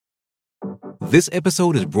This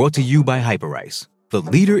episode is brought to you by Hyperice, the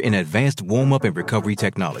leader in advanced warm-up and recovery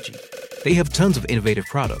technology. They have tons of innovative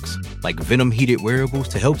products, like Venom-heated wearables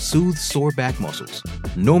to help soothe sore back muscles,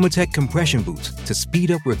 Normatec compression boots to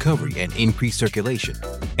speed up recovery and increase circulation,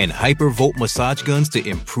 and Hypervolt massage guns to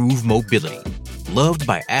improve mobility. Loved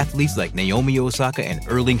by athletes like Naomi Osaka and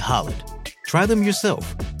Erling Haaland. Try them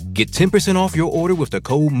yourself. Get 10% off your order with the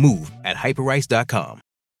code MOVE at hyperice.com.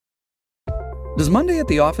 Does Monday at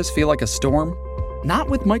the office feel like a storm? Not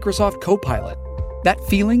with Microsoft Copilot. That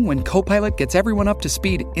feeling when Copilot gets everyone up to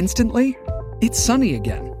speed instantly? It's sunny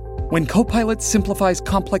again. When Copilot simplifies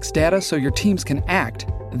complex data so your teams can act,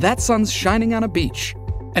 that sun's shining on a beach.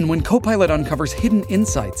 And when Copilot uncovers hidden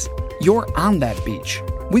insights, you're on that beach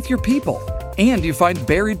with your people, and you find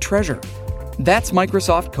buried treasure. That's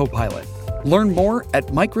Microsoft Copilot. Learn more at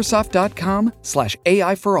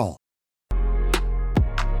Microsoft.com/AI for all.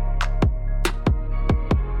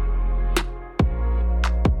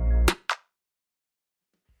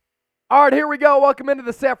 All right, here we go. Welcome into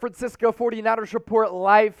the San Francisco 49ers Report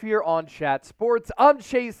live here on Chat Sports. I'm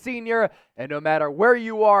Chase Sr., and no matter where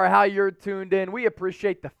you are, how you're tuned in, we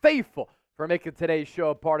appreciate the faithful for making today's show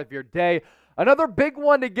a part of your day. Another big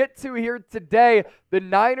one to get to here today. The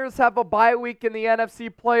Niners have a bye week in the NFC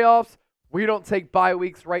playoffs. We don't take bye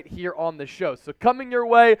weeks right here on the show. So coming your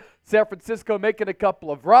way, San Francisco making a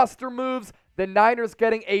couple of roster moves. The Niners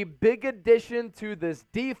getting a big addition to this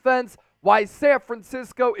defense. Why San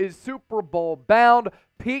Francisco is Super Bowl bound.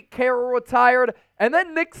 Pete Carroll retired, and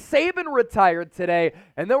then Nick Saban retired today.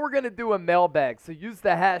 And then we're going to do a mailbag. So use the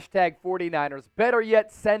hashtag 49ers. Better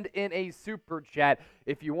yet, send in a super chat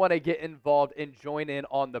if you want to get involved and join in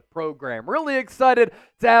on the program. Really excited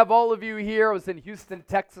to have all of you here. I was in Houston,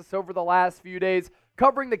 Texas over the last few days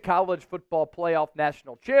covering the College Football Playoff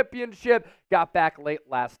National Championship. Got back late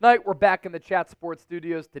last night. We're back in the Chat Sports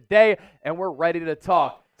studios today, and we're ready to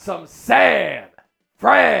talk some San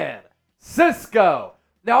Francisco.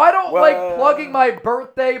 Now, I don't like plugging my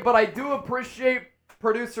birthday, but I do appreciate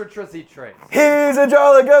producer Trizzy Trace. He's a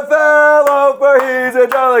jolly good fellow, for he's a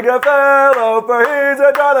jolly good fellow, for he's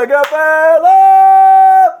a jolly good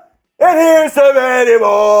fellow. And here's to many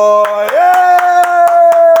more. Yay!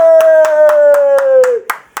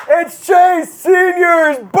 It's Chase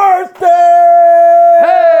Sr.'s birthday!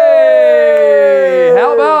 Hey!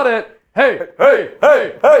 How about it? Hey, hey,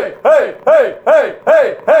 hey, hey, hey, hey, hey, hey,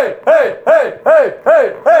 hey, hey, hey, hey,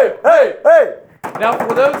 hey, hey, hey, hey. Now,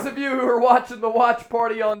 for those of you who are watching the watch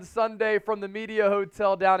party on Sunday from the Media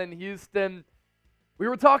Hotel down in Houston, we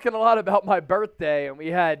were talking a lot about my birthday, and we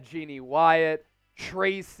had Jeannie Wyatt,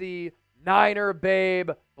 Tracy, Niner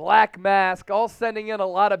Babe, Black Mask, all sending in a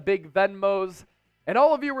lot of big Venmos, and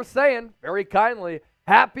all of you were saying, very kindly,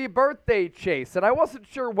 happy birthday, Chase. And I wasn't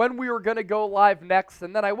sure when we were going to go live next.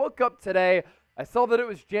 And then I woke up today. I saw that it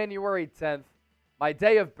was January 10th, my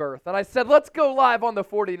day of birth. And I said, let's go live on the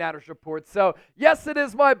 49ers Report. So, yes, it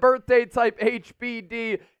is my birthday. Type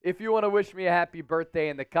HBD if you want to wish me a happy birthday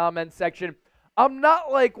in the comment section. I'm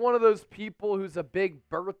not like one of those people who's a big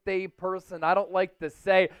birthday person. I don't like to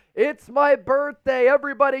say, it's my birthday,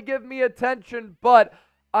 everybody give me attention. But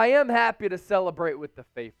I am happy to celebrate with the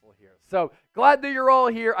faithful here. So glad that you're all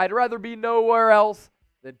here. I'd rather be nowhere else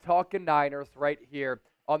than talking Niners right here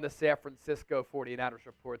on the San Francisco 49ers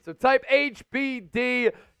Report. So type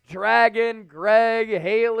HBD, Dragon, Greg,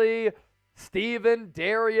 Haley, Steven,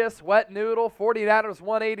 Darius, Wet Noodle, 49ers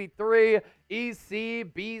 183,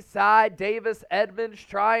 EC, B-Side, Davis, Edmonds,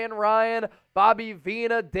 Tryon Ryan, Bobby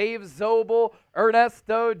Vina, Dave Zobel,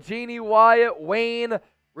 Ernesto, Jeannie Wyatt, Wayne.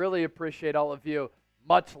 Really appreciate all of you.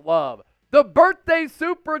 Much love. The birthday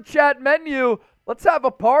super chat menu. Let's have a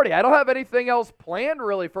party. I don't have anything else planned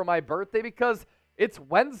really for my birthday because it's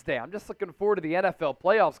Wednesday. I'm just looking forward to the NFL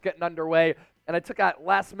playoffs getting underway. And I took a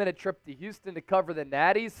last-minute trip to Houston to cover the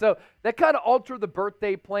Natties. So that kind of altered the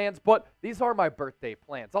birthday plans, but these are my birthday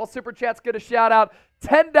plans. All super chats get a shout-out.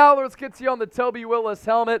 $10 gets you on the Toby Willis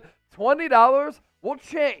helmet. $20, we'll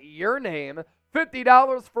chant your name.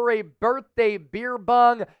 $50 for a birthday beer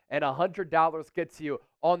bong, and $100 gets you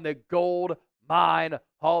on the Gold Mine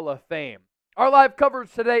Hall of Fame. Our live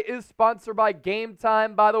coverage today is sponsored by Game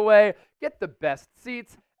Time, by the way. Get the best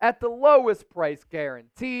seats at the lowest price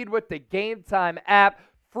guaranteed with the Game Time app.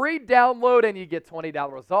 Free download, and you get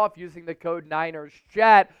 $20 off using the code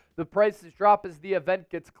NinersChat. The prices drop as the event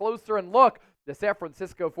gets closer, and look, the San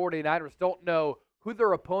Francisco 49ers don't know who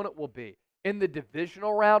their opponent will be in the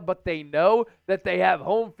divisional round, but they know that they have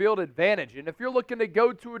home field advantage. And if you're looking to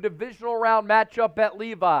go to a divisional round matchup at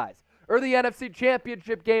Levi's or the NFC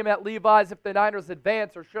Championship game at Levi's if the Niners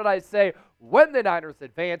advance, or should I say when the Niners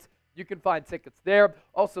advance, You can find tickets there.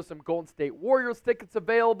 Also, some Golden State Warriors tickets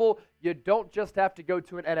available. You don't just have to go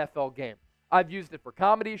to an NFL game. I've used it for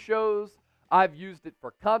comedy shows. I've used it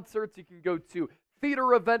for concerts. You can go to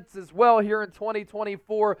theater events as well here in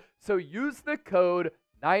 2024. So use the code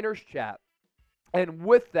NinersChat. And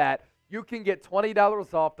with that, you can get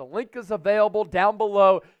 $20 off. The link is available down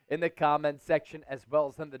below in the comment section as well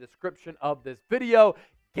as in the description of this video.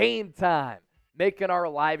 Game time, making our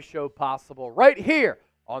live show possible right here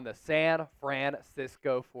on the San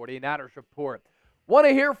Francisco 49ers Report. Want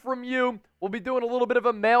to hear from you. We'll be doing a little bit of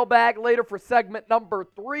a mailbag later for segment number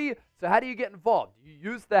 3. So how do you get involved?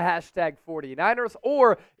 You use the hashtag 49ers,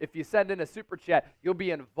 or if you send in a super chat, you'll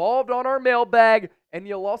be involved on our mailbag, and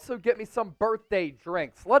you'll also get me some birthday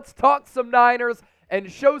drinks. Let's talk some Niners and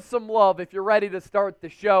show some love. If you're ready to start the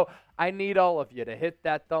show, I need all of you to hit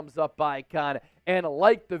that thumbs up icon and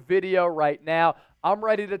like the video right now. I'm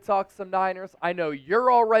ready to talk some Niners. I know you're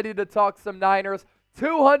all ready to talk some Niners.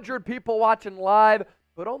 200 people watching live,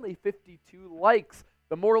 but only 52 likes.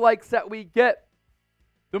 The more likes that we get,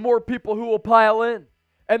 the more people who will pile in,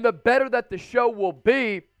 and the better that the show will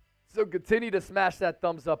be. So continue to smash that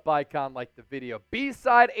thumbs up icon, like the video.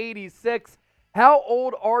 B-side 86, how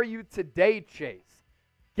old are you today, Chase?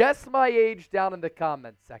 Guess my age down in the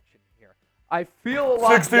comments section here. I feel a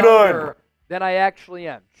lot 69. younger than I actually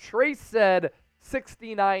am. Trace said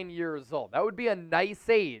 69 years old. That would be a nice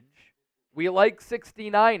age. We like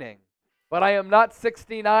 69ing, but I am not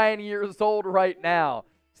 69 years old right now.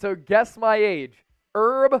 So guess my age.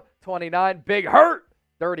 Herb, 29. Big Hurt,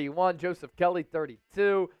 31. Joseph Kelly,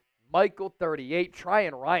 32. Michael, 38.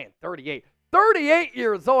 Tryon Ryan, 38. 38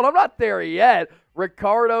 years old. I'm not there yet.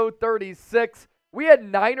 Ricardo, 36. We had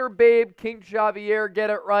Niner Babe, King Xavier get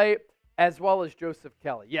it right, as well as Joseph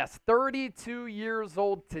Kelly. Yes, 32 years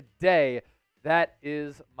old today. That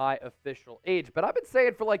is my official age. But I've been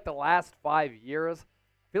saying for like the last 5 years,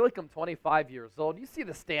 I feel like I'm 25 years old. You see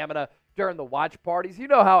the stamina during the watch parties. You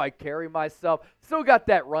know how I carry myself. Still got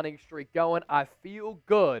that running streak going. I feel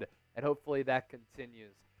good, and hopefully that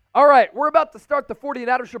continues. All right, we're about to start the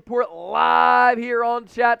 49ers Report live here on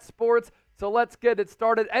Chat Sports. So let's get it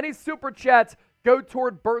started. Any super chats go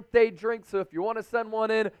toward birthday drinks. So if you want to send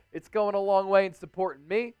one in, it's going a long way in supporting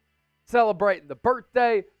me, celebrating the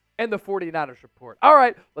birthday, and the 49ers Report. All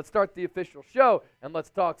right, let's start the official show, and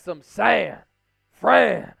let's talk some San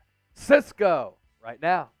Francisco right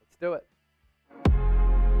now. Let's do it.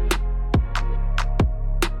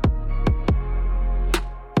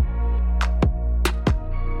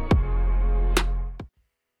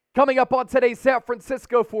 Coming up on today's San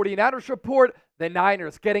Francisco 49ers Report, the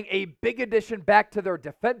Niners getting a big addition back to their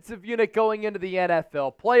defensive unit going into the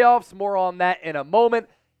NFL playoffs. More on that in a moment.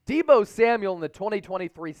 Deebo Samuel in the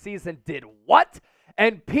 2023 season did what?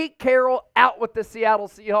 And Pete Carroll out with the Seattle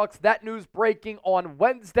Seahawks. That news breaking on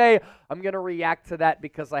Wednesday. I'm going to react to that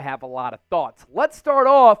because I have a lot of thoughts. Let's start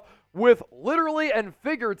off with literally and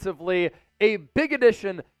figuratively a big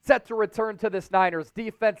addition set to return to this Niners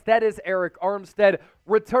defense. That is Eric Armstead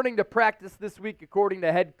returning to practice this week, according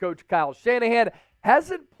to head coach Kyle Shanahan.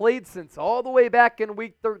 Hasn't played since all the way back in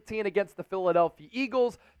Week 13 against the Philadelphia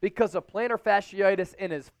Eagles because of plantar fasciitis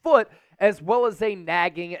in his foot, as well as a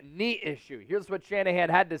nagging knee issue. Here's what Shanahan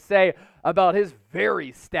had to say about his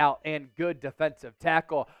very stout and good defensive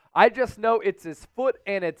tackle. I just know it's his foot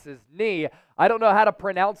and it's his knee. I don't know how to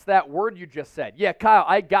pronounce that word you just said. Yeah, Kyle,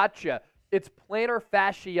 I got you. It's plantar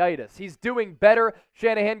fasciitis. He's doing better.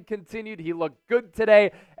 Shanahan continued. He looked good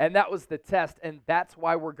today, and that was the test, and that's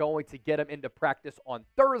why we're going to get him into practice on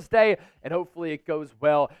Thursday, and hopefully it goes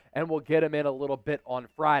well, and we'll get him in a little bit on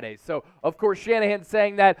Friday. So, of course, Shanahan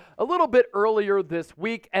saying that a little bit earlier this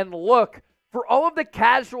week, and look, for all of the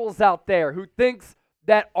casuals out there who thinks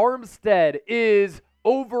that Armstead is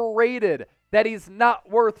overrated, that he's not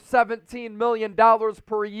worth $17 million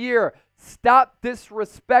per year, stop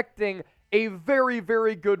disrespecting a very,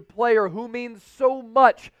 very good player who means so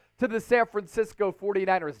much to the San Francisco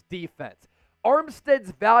 49ers defense.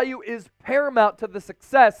 Armstead's value is paramount to the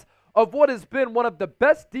success of what has been one of the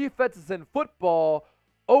best defenses in football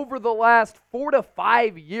over the last 4 to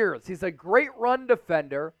 5 years. He's a great run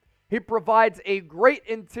defender. He provides a great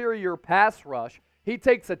interior pass rush. He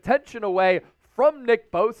takes attention away from Nick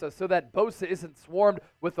Bosa so that Bosa isn't swarmed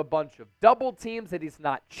with a bunch of double teams, that he's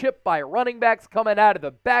not chipped by running backs coming out of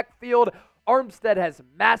the backfield. Armstead has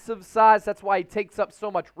massive size. That's why he takes up so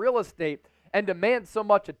much real estate and demands so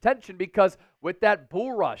much attention, because with that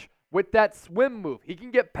bull rush, with that swim move, he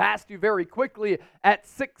can get past you very quickly at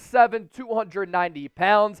 6'7", 290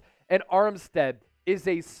 pounds. And Armstead is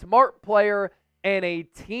a smart player and a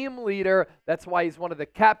team leader. That's why he's one of the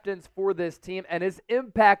captains for this team, and his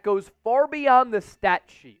impact goes far beyond the stat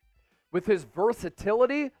sheet. With his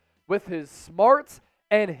versatility, with his smarts,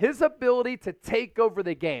 and his ability to take over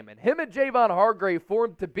the game. And him and Javon Hargrave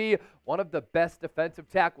formed to be one of the best defensive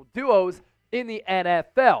tackle duos in the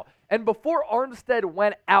NFL. And before Armstead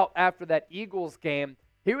went out after that Eagles game,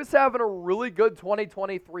 he was having a really good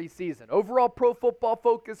 2023 season. Overall Pro Football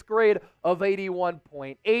Focus grade of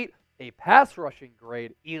 81.8, a pass rushing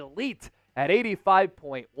grade elite at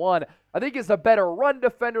 85.1. I think he's a better run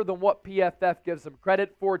defender than what PFF gives him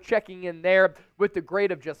credit for, checking in there with the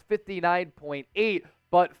grade of just 59.8,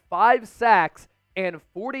 but 5 sacks and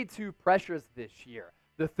 42 pressures this year.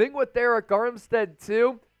 The thing with Eric Armstead,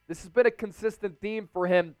 too, this has been a consistent theme for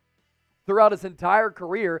him throughout his entire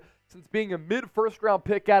career since being a mid-first round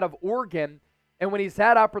pick out of Oregon. And when he's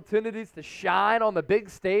had opportunities to shine on the big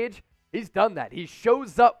stage, he's done that. He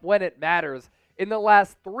shows up when it matters. In the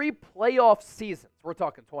last 3 playoff seasons, we're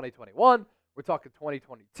talking 2021, we're talking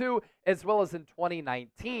 2022, as well as in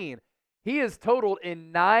 2019, he has totaled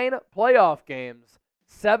in 9 playoff games,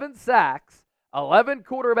 7 sacks, 11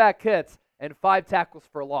 quarterback hits, and 5 tackles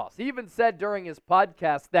for loss. He even said during his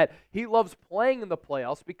podcast that he loves playing in the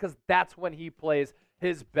playoffs because that's when he plays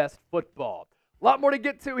his best football. A lot more to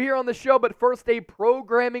get to here on the show, but first a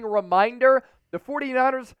programming reminder. The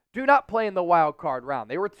 49ers do not play in the wild card round.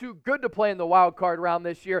 They were too good to play in the wild card round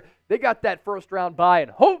this year. They got that first round bye and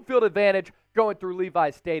home field advantage going through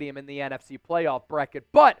Levi's Stadium in the NFC playoff bracket.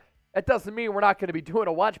 But that doesn't mean we're not going to be doing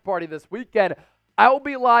a watch party this weekend. I will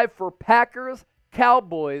be live for Packers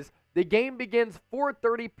Cowboys. The game begins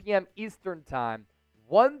 4:30 p.m. Eastern Time,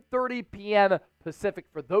 1:30 p.m. Pacific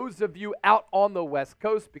for those of you out on the West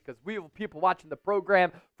Coast, because we have people watching the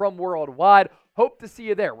program from worldwide. Hope to see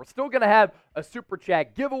you there. We're still going to have a Super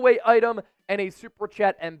Chat giveaway item and a Super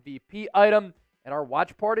Chat MVP item. And our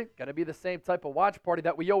watch party, going to be the same type of watch party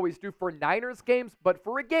that we always do for Niners games, but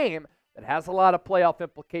for a game that has a lot of playoff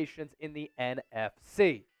implications in the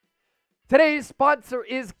NFC. Today's sponsor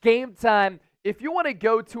is Game Time. If you want to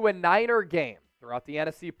go to a Niner game throughout the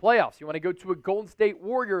NFC playoffs, you want to go to a Golden State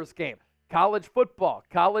Warriors game, college football,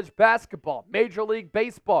 college basketball, Major League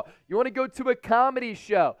Baseball, you want to go to a comedy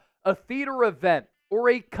show, a theater event, or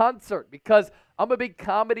a concert, because I'm a big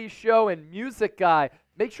comedy show and music guy,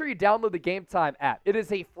 make sure you download the Game Time app. It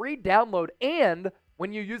is a free download, and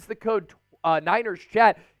when you use the code Niners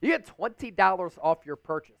Chat, you get $20 off your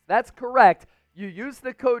purchase. That's correct. You use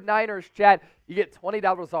the code Niners Chat, you get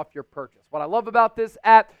 $20 off your purchase. What I love about this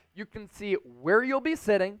app, you can see where you'll be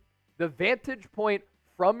sitting, the vantage point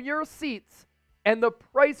from your seats, and the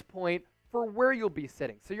price point for where you'll be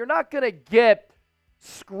sitting. So you're not going to get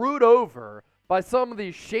screwed over by some of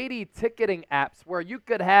these shady ticketing apps where you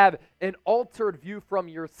could have an altered view from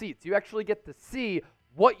your seats. You actually get to see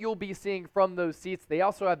what you'll be seeing from those seats. They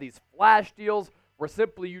also have these flash deals where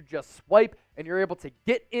simply you just swipe and you're able to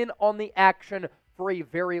get in on the action for a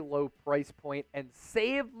very low price point and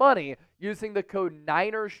save money using the code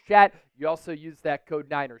Niners Chat. You also use that code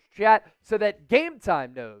Niners Chat so that Game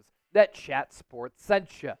Time knows that Chat Sports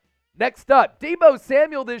sent you. Next up, Deebo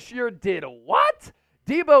Samuel this year did what?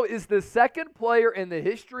 Deebo is the second player in the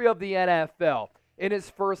history of the NFL in his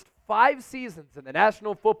first 5 seasons in the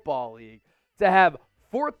National Football League to have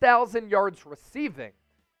 4,000 yards receiving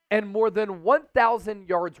and more than 1,000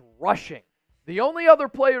 yards rushing. The only other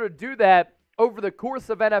player to do that over the course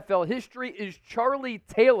of NFL history is Charlie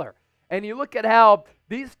Taylor. And you look at how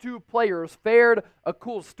these two players fared. A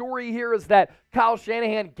cool story here is that Kyle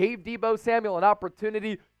Shanahan gave Deebo Samuel an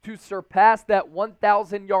opportunity to surpass that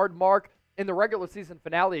 1,000-yard mark in the regular season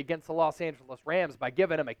finale against the Los Angeles Rams by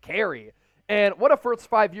giving him a carry. And what a first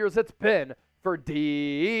 5 years it's been for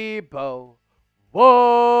Deebo.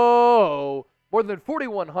 Whoa! More than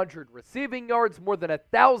 4,100 receiving yards, more than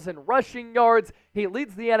 1,000 rushing yards. He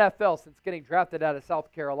leads the NFL since getting drafted out of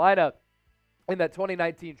South Carolina in that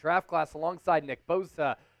 2019 draft class alongside Nick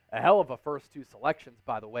Bosa. A hell of a first 2 selections,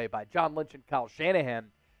 by the way, by John Lynch and Kyle Shanahan,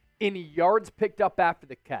 in yards picked up after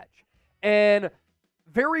the catch. And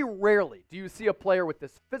very rarely do you see a player with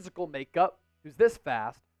this physical makeup, who's this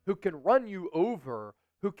fast, who can run you over,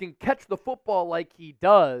 who can catch the football like he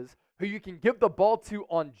does, who you can give the ball to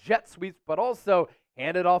on jet sweeps, but also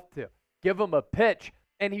hand it off to, give him a pitch.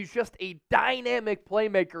 And he's just a dynamic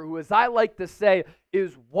playmaker who, as I like to say,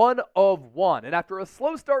 is one of one. And after a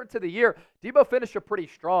slow start to the year, Deebo finished up pretty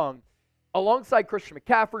strong. Alongside Christian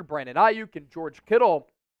McCaffrey, Brandon Ayuk, and George Kittle,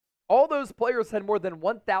 all those players had more than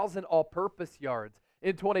 1,000 all-purpose yards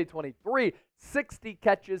in 2023. 60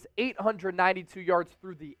 catches, 892 yards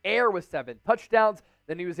through the air with 7 touchdowns.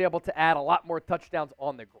 Then he was able to add a lot more touchdowns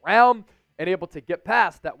on the ground. and able to get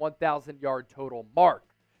past that 1,000-yard total mark.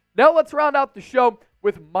 Now let's round out the show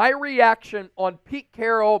with my reaction on Pete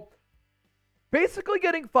Carroll basically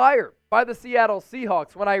getting fired by the Seattle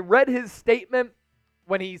Seahawks. When I read his statement,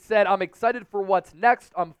 when he said, I'm excited for what's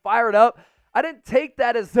next, I'm fired up, I didn't take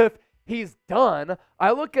that as if he's done.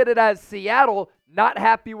 I look at it as Seattle not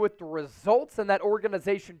happy with the results and that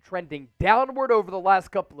organization trending downward over the last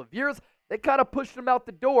couple of years. They kind of pushed him out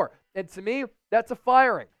the door. And to me, that's a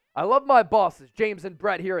firing. I love my bosses, James and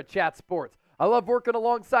Brett here at Chat Sports. I love working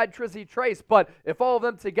alongside Trizzy Trace, but if all of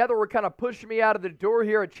them together were kind of pushing me out of the door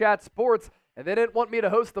here at Chat Sports and they didn't want me to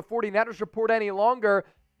host the 49ers Report any longer,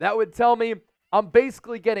 that would tell me I'm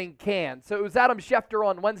basically getting canned. So it was Adam Schefter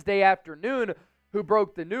on Wednesday afternoon who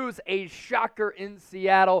broke the news. A shocker in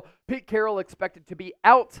Seattle. Pete Carroll expected to be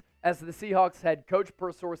out as the Seahawks head coach.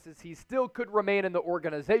 Per sources, he still could remain in the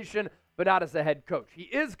organization, but not as a head coach. He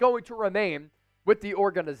is going to remain with the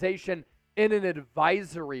organization in an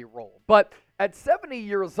advisory role. But at 70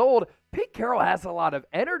 years old, Pete Carroll has a lot of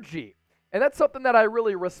energy. And that's something that I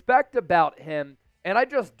really respect about him. And I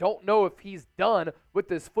just don't know if he's done with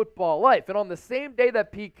this football life. And on the same day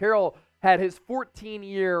that Pete Carroll had his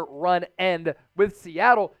 14-year run end with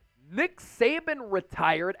Seattle, Nick Saban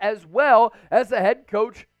retired as well as the head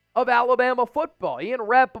coach of Alabama football. Ian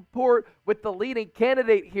Rappaport, with the leading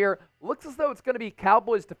candidate here, looks as though it's going to be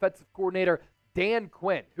Cowboys defensive coordinator Dan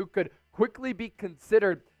Quinn, who could quickly be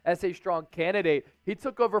considered as a strong candidate. He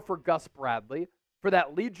took over for Gus Bradley for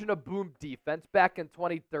that Legion of Boom defense back in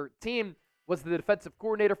 2013. Was the defensive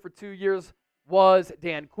coordinator for 2 years, was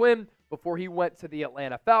Dan Quinn, before he went to the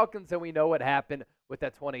Atlanta Falcons, and we know what happened with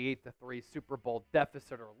that 28-3 Super Bowl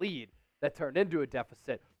deficit or lead that turned into a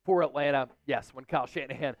deficit for Atlanta. Yes, when Kyle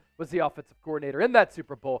Shanahan was the offensive coordinator in that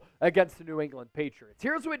Super Bowl against the New England Patriots.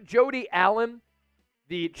 Here's what Jody Allen,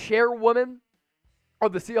 the chairwoman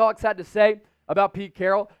of the Seahawks, had to say about Pete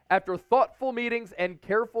Carroll. After thoughtful meetings and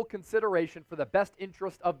careful consideration for the best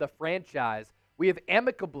interest of the franchise, we have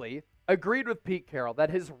amicably agreed with Pete Carroll that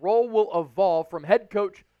his role will evolve from head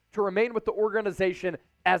coach to remain with the organization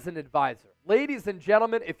as an advisor. Ladies and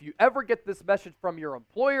gentlemen, if you ever get this message from your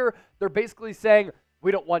employer, they're basically saying,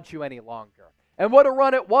 we don't want you any longer. And what a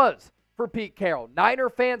run it was for Pete Carroll. Niner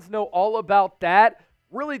fans know all about that.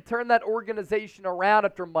 Really turned that organization around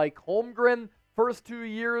after Mike Holmgren. First 2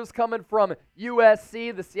 years coming from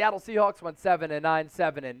USC, the Seattle Seahawks went 7-9,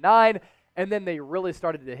 7-9, and then they really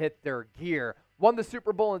started to hit their gear. Won the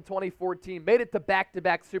Super Bowl in 2014, made it to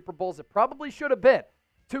back-to-back Super Bowls. It probably should have been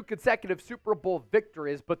 2 consecutive Super Bowl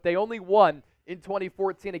victories, but they only won in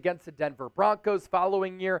 2014 against the Denver Broncos.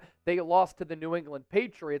 Following year, they lost to the New England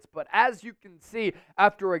Patriots. But as you can see,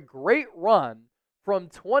 after a great run from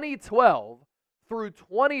 2012 through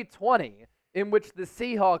 2020, in which the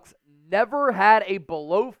Seahawks never had a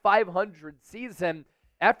below 500 season,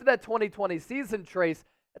 after that 2020 season, Trace,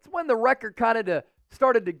 that's when the record kind of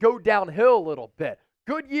started to go downhill a little bit.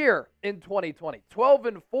 Good year in 2020,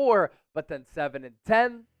 12-4, but then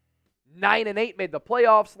 7-10, 9-8 made the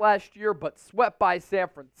playoffs last year, but swept by San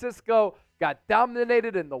Francisco, got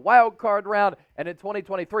dominated in the wild card round, and in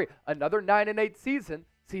 2023, another 9-8 season.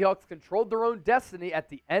 Seahawks controlled their own destiny at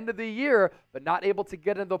the end of the year, but not able to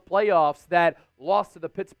get into the playoffs. That loss to the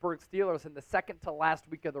Pittsburgh Steelers in the second to last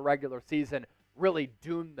week of the regular season really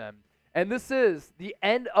doomed them. And this is the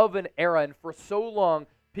end of an era, and for so long,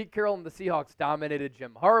 Pete Carroll and the Seahawks dominated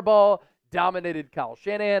Jim Harbaugh, dominated Kyle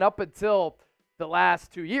Shanahan up until the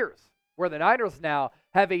last 2 years, where the Niners now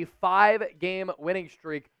have a 5-game winning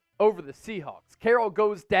streak over the Seahawks. Carroll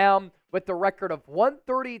goes down with the record of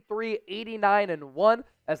 133-89-1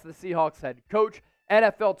 as the Seahawks head coach.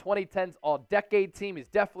 NFL 2010's all-decade team. He's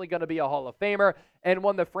definitely going to be a Hall of Famer and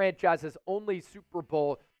won the franchise's only Super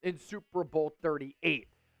Bowl in Super Bowl 38.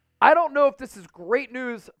 I don't know if this is great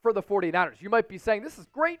news for the 49ers. You might be saying this is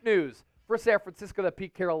great news for San Francisco that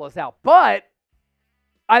Pete Carroll is out. But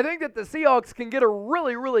I think that the Seahawks can get a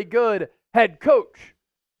really, really good head coach.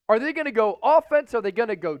 Are they going to go offense? Are they going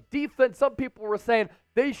to go defense? Some people were saying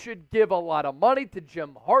they should give a lot of money to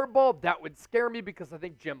Jim Harbaugh. That would scare me because I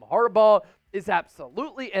think Jim Harbaugh is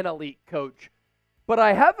absolutely an elite coach. But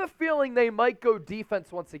I have a feeling they might go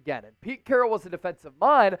defense once again. And Pete Carroll was a defensive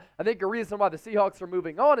mind. I think a reason why the Seahawks are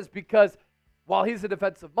moving on is because while he's a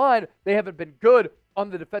defensive mind, they haven't been good on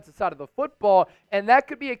the defensive side of the football. And that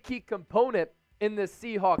could be a key component in this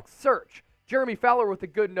Seahawks search. Jeremy Fowler with a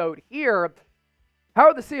good note here. How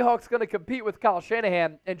are the Seahawks going to compete with Kyle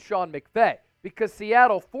Shanahan and Sean McVay? Because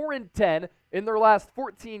Seattle 4-10 in their last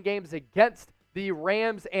 14 games against the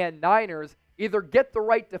Rams and Niners. Either get the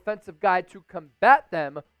right defensive guy to combat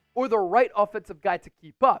them or the right offensive guy to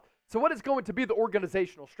keep up. So what is going to be the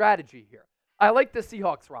organizational strategy here? I like the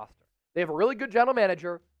Seahawks roster. They have a really good general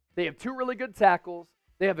manager. They have 2 really good tackles.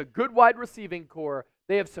 They have a good wide receiving core.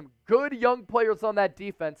 They have some good young players on that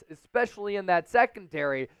defense, especially in that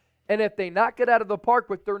secondary. And if they knock it out of the park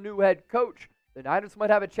with their new head coach, the Niners might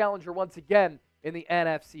have a challenger once again in the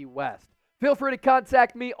NFC West. Feel free to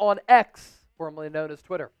contact me on X, formerly known as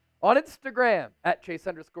Twitter, on Instagram at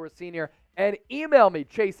Chase_Senior, and email me,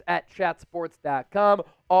 chase@chatsports.com.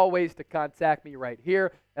 All ways to contact me right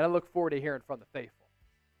here, and I look forward to hearing from the faithful.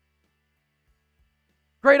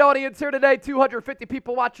 Great audience here today, 250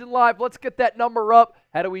 people watching live. Let's get that number up.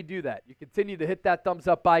 How do we do that? You continue to hit that thumbs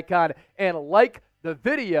up icon and like the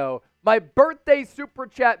video. My birthday super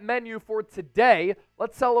chat menu for today,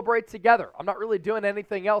 let's celebrate together. I'm not really doing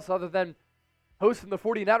anything else other than hosting the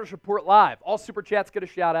 49ers Report live. All super chats get a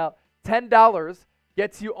shout out. $10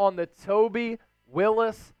 gets you on the Toby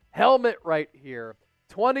Willis helmet right here.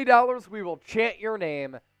 $20, we will chant your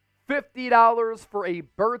name. $50 for a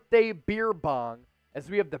birthday beer bong, as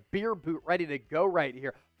we have the beer boot ready to go right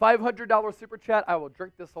here. $500 super chat, I will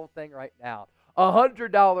drink this whole thing right now.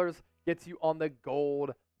 $100 gets you on the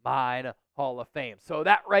Gold Mine Hall of Fame. So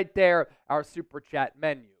that right there, our super chat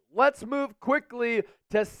menu. Let's move quickly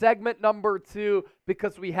to segment number 2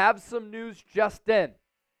 because we have some news just in.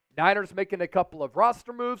 Niners making a couple of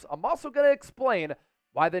roster moves. I'm also going to explain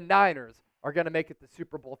why the Niners are going to make it to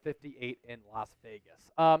Super Bowl 58 in Las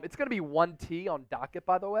Vegas. It's going to be 1T on docket,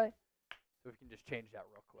 by the way. So we can just change that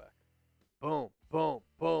real quick. Boom, boom,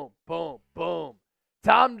 boom, boom, boom.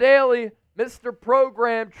 Tom Daly, Mr.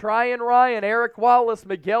 Program, Tryon Ryan, Eric Wallace,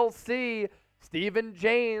 Miguel C., Stephen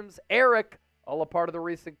James, Eric, all a part of the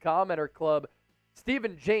recent commenter club.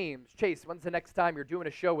 Stephen James, Chase, when's the next time you're doing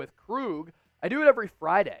a show with Krug? I do it every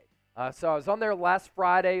Friday. So I was on there last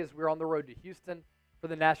Friday as we were on the road to Houston for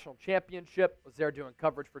the national championship. Was there doing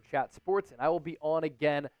coverage for Chat Sports, and I will be on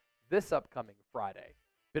again this upcoming Friday.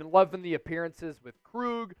 Been loving the appearances with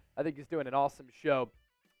Krug. I think he's doing an awesome show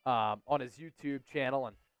on his YouTube channel,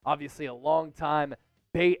 and obviously a long-time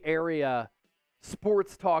Bay Area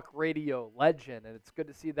sports talk radio legend, and it's good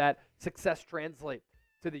to see that success translate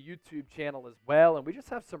to the YouTube channel as well. And we just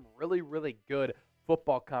have some really, really good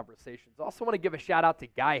football conversations. Also want to give a shout-out to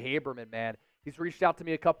Guy Haberman, man. He's reached out to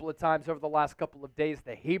me a couple of times over the last couple of days.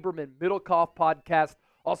 The Haberman Middlecoff podcast,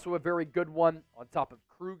 also a very good one on top of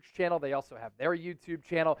Krug's channel. They also have their YouTube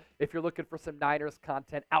channel if you're looking for some Niners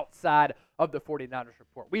content outside of the 49ers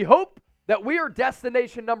Report. We hope that we are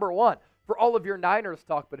destination number 1 for all of your Niners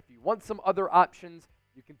talk, but if you want some other options,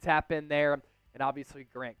 you can tap in there. And obviously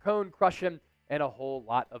Grant Cohn, Crushing, and a whole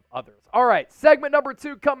lot of others. All right, segment number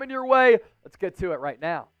 2 coming your way. Let's get to it right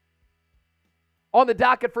now. On the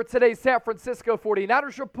docket for today's San Francisco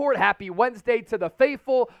 49ers Report, happy Wednesday to the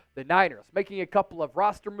faithful. The Niners making a couple of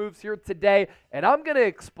roster moves here today, and I'm going to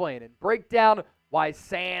explain and break down why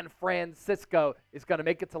San Francisco is going to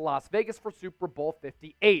make it to Las Vegas for Super Bowl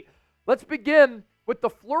 58. Let's begin with the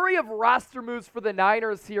flurry of roster moves for the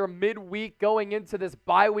Niners here midweek going into this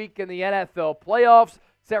bye week in the NFL playoffs.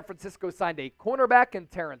 San Francisco signed a cornerback in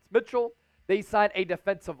Terrence Mitchell. They signed a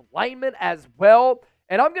defensive lineman as well.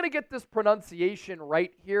 And I'm going to get this pronunciation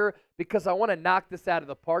right here because I want to knock this out of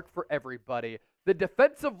the park for everybody. The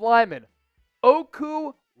defensive lineman,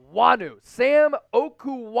 Okuwanu. Sam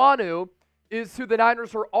Okuwanu is who the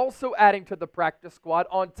Niners are also adding to the practice squad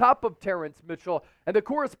on top of Terrence Mitchell and the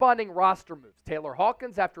corresponding roster moves. Taylor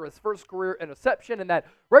Hawkins, after his first career interception in that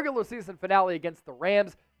regular season finale against the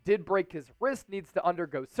Rams, did break his wrist, needs to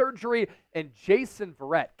undergo surgery, and Jason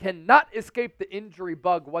Verrett cannot escape the injury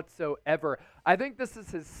bug whatsoever. I think this is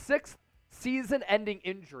his 6th season-ending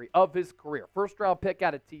injury of his career. First-round pick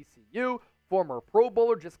out of TCU, former Pro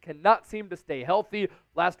Bowler, just cannot seem to stay healthy.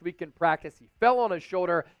 Last week in practice, he fell on his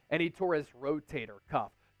shoulder, and he tore his rotator cuff.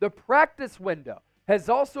 The practice window has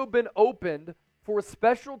also been opened for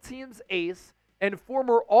special teams ace and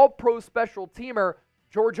former All-Pro special teamer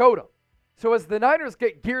George Odom. So as the Niners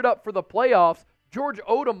get geared up for the playoffs, George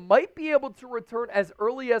Odom might be able to return as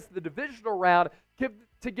early as the divisional round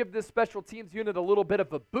to give this special teams unit a little bit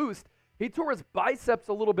of a boost. He tore his biceps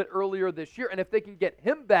a little bit earlier this year, and if they can get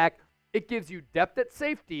him back, it gives you depth at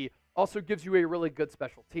safety, also gives you a really good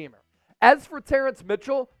special teamer. As for Terrence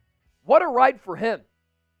Mitchell, what a ride for him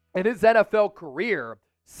in his NFL career.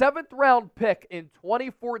 7th-round pick in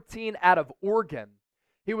 2014 out of Oregon.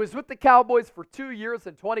 He was with the Cowboys for 2 years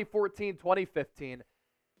in 2014, 2015.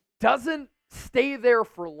 Doesn't stay there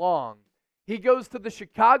for long. He goes to the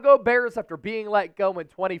Chicago Bears after being let go in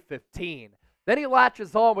 2015. Then he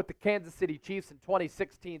latches on with the Kansas City Chiefs in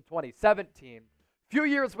 2016, 2017. Few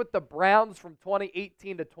years with the Browns from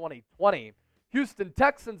 2018 to 2020. Houston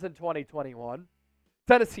Texans in 2021,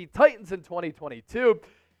 Tennessee Titans in 2022,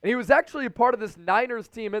 and he was actually a part of this Niners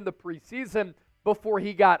team in the preseason before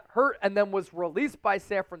he got hurt and then was released by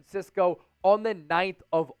San Francisco on the 9th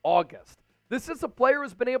of August. This is a player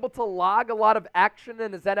who's been able to log a lot of action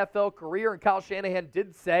in his NFL career, and Kyle Shanahan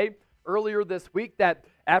did say earlier this week that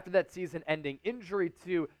after that season-ending injury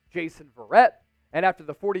to Jason Verrett, and after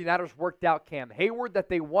the 49ers worked out Cam Hayward, that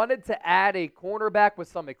they wanted to add a cornerback with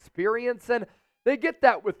some experience, and they get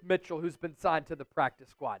that with Mitchell, who's been signed to the practice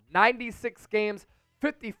squad. 96 games,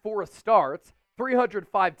 54 starts,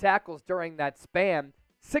 305 tackles during that span,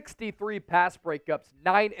 63 pass breakups,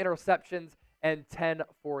 9 interceptions, and 10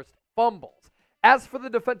 forced fumbles. As for the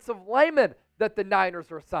defensive lineman that the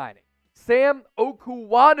Niners are signing, Sam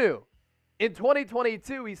Okuwanu. In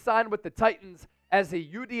 2022, he signed with the Titans as a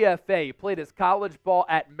UDFA. He played his college ball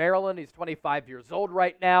at Maryland. He's 25 years old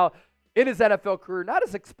right now. In his NFL career, not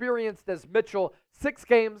as experienced as Mitchell, 6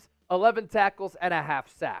 games, 11 tackles, and a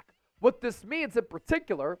half sack. What this means in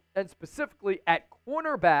particular, and specifically at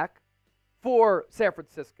cornerback for San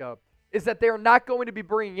Francisco, is that they are not going to be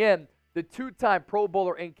bringing in the 2-time Pro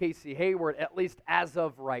Bowler in Casey Hayward, at least as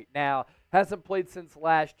of right now. Hasn't played since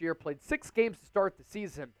last year, played 6 games to start the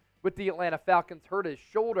season with the Atlanta Falcons, hurt his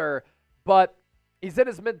shoulder, but he's in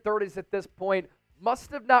his mid-30s at this point.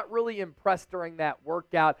 Must have not really impressed during that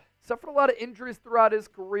workout. Suffered a lot of injuries throughout his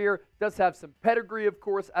career. Does have some pedigree, of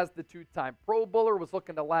course, as the 2-time Pro Bowler. Was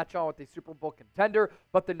looking to latch on with a Super Bowl contender,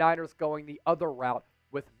 but the Niners going the other route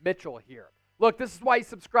with Mitchell here. Look, this is why you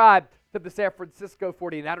subscribe to the San Francisco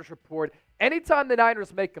 49ers Report. Anytime the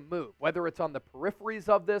Niners make a move, whether it's on the peripheries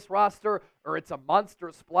of this roster or it's a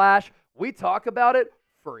monster splash, we talk about it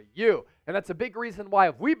for you. And that's a big reason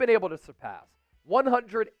why we've been able to surpass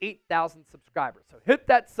 108,000 subscribers. So hit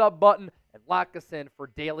that sub button and lock us in for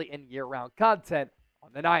daily and year-round content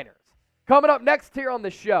on the Niners. Coming up next here on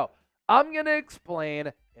the show, I'm going to explain,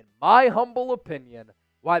 in my humble opinion,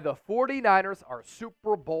 why the 49ers are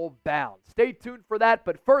Super Bowl bound. Stay tuned for that,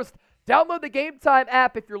 but first, download the Game Time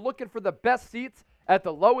app if you're looking for the best seats at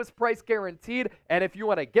the lowest price guaranteed, and if you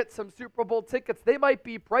want to get some Super Bowl tickets, they might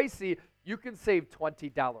be pricey, you can save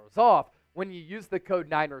 $20 off when you use the code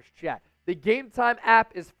NinersChat. The Game Time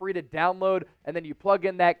app is free to download, and then you plug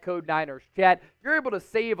in that code NinersChat. You're able to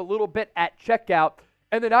save a little bit at checkout.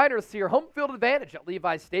 And the Niners here, home field advantage at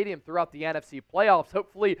Levi's Stadium throughout the NFC playoffs.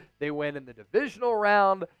 Hopefully they win in the divisional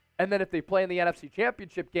round. And then if they play in the NFC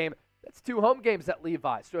Championship game, that's 2 home games at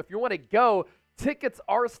Levi's. So if you want to go, tickets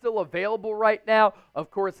are still available right now.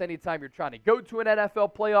 Of course, anytime you're trying to go to an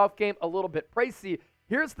NFL playoff game, a little bit pricey.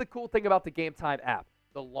 Here's the cool thing about the Game Time app.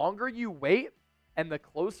 The longer you wait and the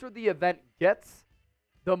closer the event gets,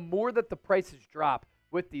 the more that the prices drop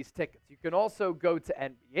with these tickets. You can also go to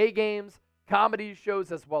NBA games, comedy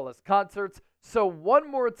shows, as well as concerts. So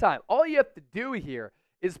one more time, all you have to do here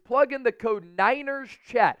is plug in the code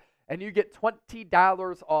NinersChat and you get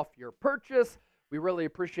 $20 off your purchase. We really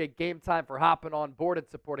appreciate Game Time for hopping on board and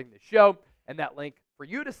supporting the show, and that link for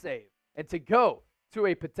you to save and to go to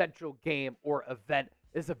a potential game or event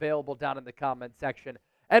is available down in the comment section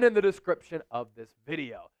and in the description of this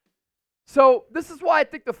video. So this is why I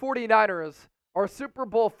think the 49ers are Super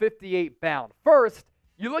Bowl 58 bound. First,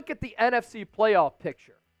 you look at the NFC playoff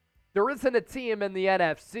picture. There isn't a team in the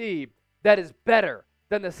NFC that is better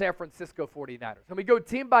than the San Francisco 49ers. And we go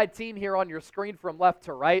team by team here on your screen from left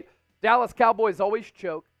to right. Dallas Cowboys always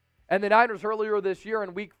choke, and the Niners earlier this year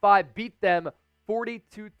in Week 5 beat them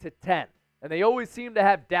 42-10. And they always seem to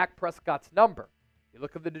have Dak Prescott's number. You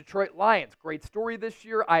look at the Detroit Lions, great story this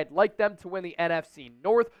year. I'd like them to win the NFC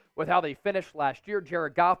North with how they finished last year.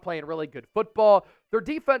 Jared Goff playing really good football. Their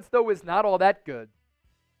defense, though, is not all that good.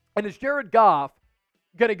 And is Jared Goff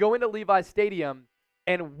going to go into Levi's Stadium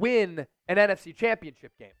and win an NFC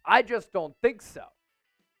Championship game? I just don't think so.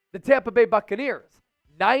 The Tampa Bay Buccaneers,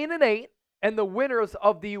 9-8, and the winners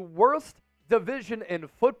of the worst division in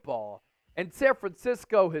football. And San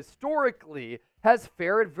Francisco historically has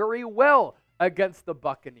fared very well against the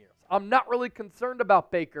Buccaneers. I'm not really concerned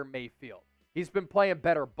about Baker Mayfield. He's been playing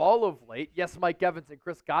better ball of late. Yes, Mike Evans and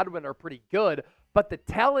Chris Godwin are pretty good, but the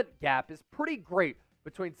talent gap is pretty great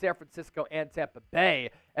between San Francisco and Tampa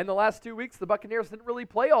Bay. And the last 2 weeks, the Buccaneers didn't really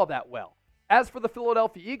play all that well. As for the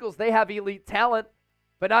Philadelphia Eagles, they have elite talent,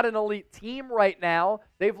 but not an elite team right now.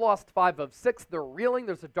 They've lost 5 of 6. They're reeling.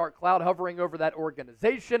 There's a dark cloud hovering over that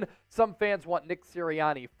organization. Some fans want Nick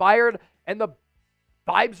Sirianni fired, and the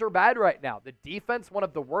vibes are bad right now. The defense, one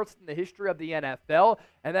of the worst in the history of the NFL,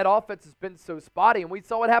 and that offense has been so spotty. And we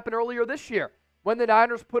saw what happened earlier this year when the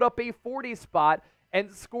Niners put up a 40 spot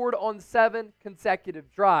and scored on 7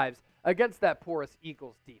 consecutive drives against that porous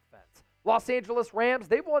Eagles defense. Los Angeles Rams,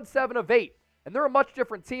 they've won 7 of 8, and they're a much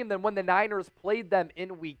different team than when the Niners played them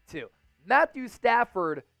in Week 2. Matthew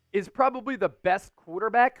Stafford is probably the best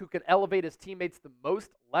quarterback who can elevate his teammates the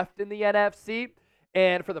most left in the NFC.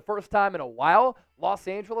 And for the first time in a while, Los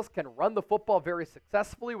Angeles can run the football very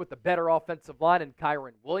successfully with a better offensive line and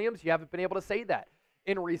Kyron Williams. You haven't been able to say that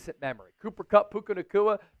in recent memory. Cooper Kupp, Puka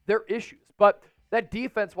Nacua, they're issues. But that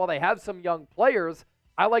defense, while they have some young players,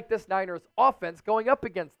 I like this Niners offense going up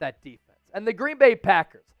against that defense. And the Green Bay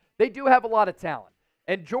Packers, they do have a lot of talent.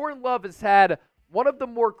 And Jordan Love has had one of the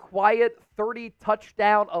more quiet 30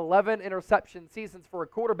 touchdown, 11 interception seasons for a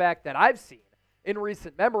quarterback that I've seen in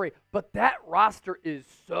recent memory, but that roster is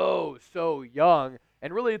so young,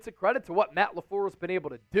 and really it's a credit to what Matt LaFleur has been able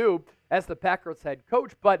to do as the Packers head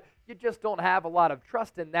coach, but you just don't have a lot of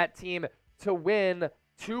trust in that team to win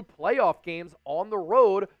 2 playoff games on the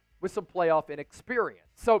road with some playoff inexperience.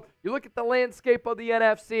 So you look at the landscape of the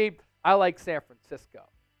NFC, I like San Francisco.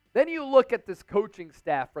 Then you look at this coaching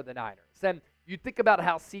staff for the Niners, and you think about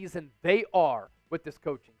how seasoned they are with this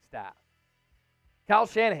coaching staff. Kyle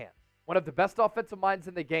Shanahan, one of the best offensive minds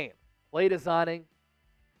in the game. Play designing,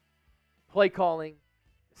 play calling,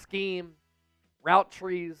 scheme, route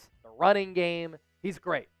trees, the running game. He's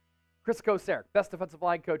great. Chris Kocurek, best defensive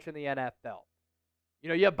line coach in the NFL.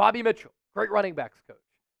 You have Bobby Mitchell, great running backs coach.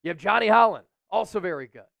 You have Johnny Holland, also very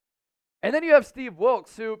good. And then you have Steve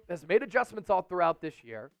Wilkes, who has made adjustments all throughout this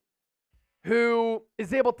year, who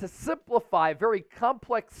is able to simplify very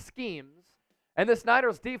complex schemes, and this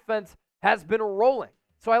Niners defense has been rolling.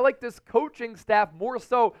 So I like this coaching staff more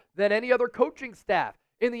so than any other coaching staff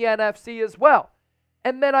in the NFC as well.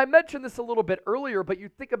 And then I mentioned this a little bit earlier, but you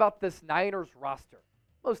think about this Niners roster.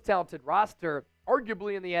 Most talented roster,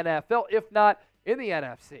 arguably in the NFL, if not in the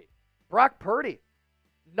NFC. Brock Purdy,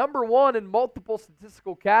 number 1 in multiple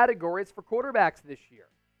statistical categories for quarterbacks this year.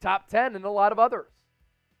 Top 10 in a lot of others.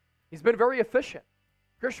 He's been very efficient.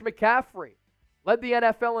 Christian McCaffrey led the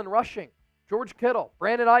NFL in rushing. George Kittle,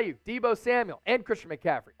 Brandon Ayuk, Deebo Samuel, and Christian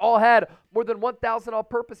McCaffrey all had more than 1,000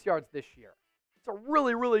 all-purpose yards this year. It's a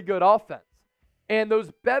really, really good offense. And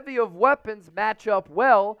those bevy of weapons match up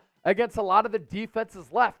well against a lot of the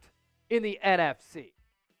defenses left in the NFC.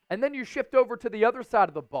 And then you shift over to the other side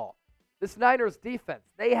of the ball. This Niners defense,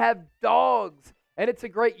 they have dogs, and it's a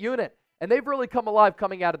great unit. And they've really come alive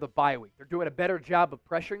coming out of the bye week. They're doing a better job of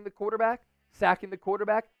pressuring the quarterback, sacking the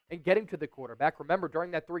quarterback, and getting to the quarterback. Remember,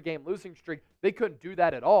 during that 3-game losing streak, they couldn't do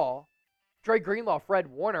that at all. Dre Greenlaw, Fred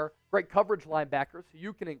Warner, great coverage linebackers who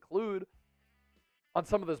you can include on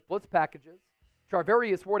some of those blitz packages.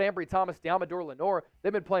 Charvarius Ward, Ambry Thomas, Diamador Lenore,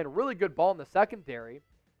 they've been playing really good ball in the secondary.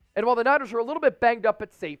 And while the Niners are a little bit banged up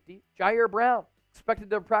at safety, Jair Brown, expected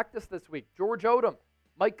to practice this week. George Odom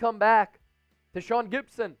might come back. Deshaun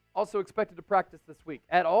Gibson, also expected to practice this week.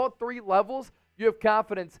 At all 3 levels, you have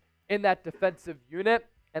confidence in that defensive unit.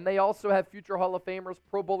 And they also have future Hall of Famers,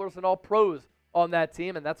 Pro Bowlers, and All-Pros on that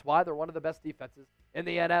team, and that's why they're one of the best defenses in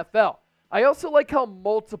the NFL. I also like how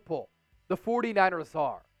multiple the 49ers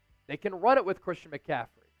are. They can run it with Christian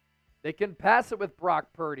McCaffrey. They can pass it with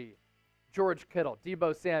Brock Purdy, George Kittle,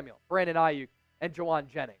 Deebo Samuel, Brandon Ayuk, and Jawan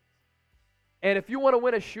Jennings. And if you want to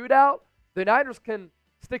win a shootout, the Niners can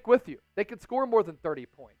stick with you. They can score more than 30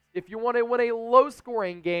 points. If you want to win a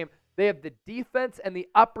low-scoring game, they have the defense and the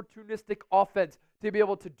opportunistic offense to be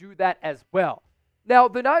able to do that as well. Now,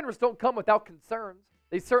 the Niners don't come without concerns.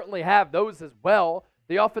 They certainly have those as well.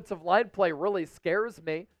 The offensive line play really scares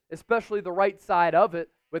me, especially the right side of it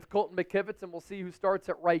with Colton McKivitz, and we'll see who starts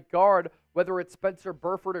at right guard, whether it's Spencer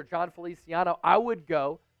Burford or John Feliciano. I would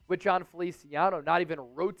go with John Feliciano, not even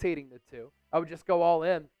rotating the two. I would just go all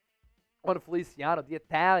in on Feliciano, the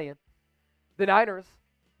Italian. The Niners,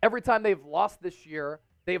 every time they've lost this year,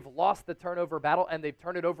 they've lost the turnover battle, and they've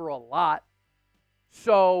turned it over a lot.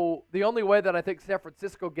 So the only way that I think San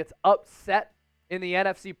Francisco gets upset in the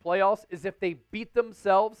NFC playoffs is if they beat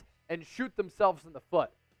themselves and shoot themselves in the foot.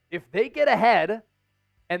 If they get ahead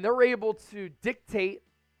and they're able to dictate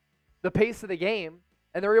the pace of the game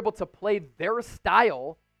and they're able to play their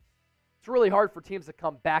style, it's really hard for teams to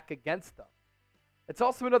come back against them. It's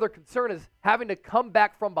also another concern is having to come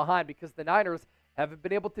back from behind because the Niners haven't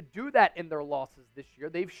been able to do that in their losses this year.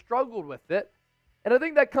 They've struggled with it. And I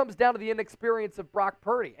think that comes down to the inexperience of Brock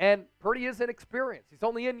Purdy. And Purdy is inexperienced. He's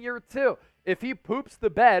only in year 2. If he poops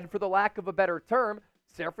the bed, for the lack of a better term,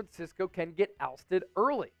 San Francisco can get ousted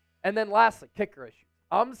early. And then lastly, kicker issues.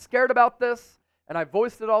 I'm scared about this, and I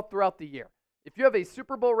voiced it all throughout the year. If you have a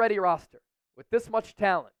Super Bowl ready roster with this much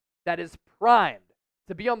talent that is primed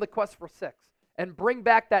to be on the quest for 6 and bring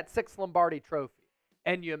back that 6th Lombardi trophy,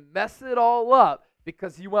 and you mess it all up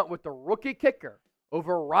because you went with the rookie kicker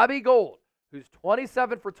over Robbie Gould, who's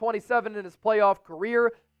 27 for 27 in his playoff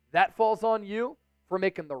career. That falls on you for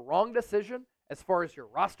making the wrong decision as far as your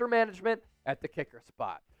roster management at the kicker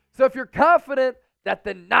spot. So if you're confident that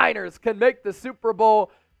the Niners can make the Super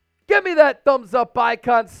Bowl, give me that thumbs up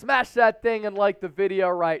icon, smash that thing, and like the video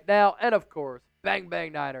right now. And of course, bang,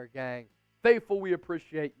 bang, Niner gang. Faithful, we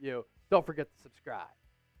appreciate you. Don't forget to subscribe.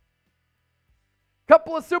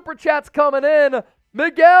 Couple of super chats coming in.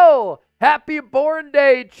 Miguel, happy born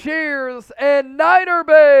day, cheers. And Niner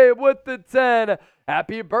Babe with the 10.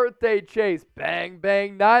 Happy birthday, Chase. Bang,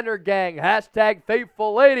 bang, Niner gang. Hashtag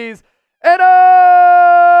faithful ladies. And oh,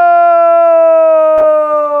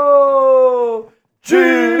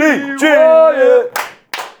 Genie Wyatt.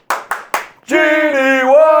 Genie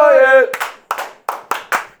Wyatt.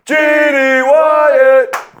 Genie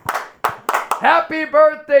Wyatt. Happy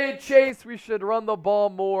birthday, Chase. We should run the ball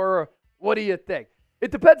more. What do you think?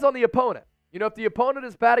 It depends on the opponent. You know, if the opponent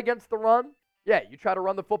is bad against the run, yeah, you try to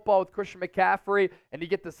run the football with Christian McCaffrey and you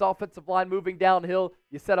get this offensive line moving downhill,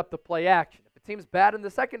 you set up the play action. If the team's bad in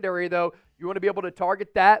the secondary, though, you want to be able to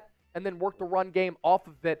target that and then work the run game off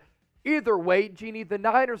of it. Either way, Jeannie, the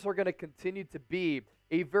Niners are going to continue to be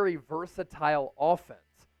a very versatile offense.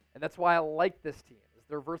 And that's why I like this team, is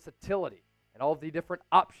their versatility and all of the different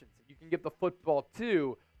options that you can give the football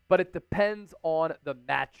to, but it depends on the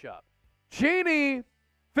matchup. Jeannie,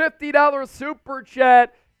 $50 super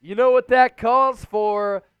chat. You know what that calls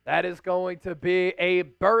for? That is going to be a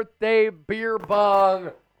birthday beer bong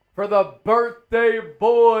for the birthday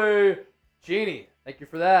boy. Jeannie, thank you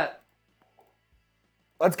for that.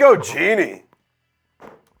 Let's go, Genie.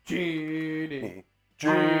 Jeannie.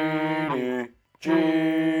 Genie.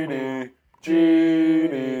 Genie.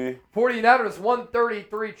 Genie. 49ers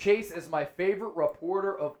 133. Chase is my favorite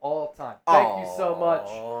reporter of all time. Thank you so much.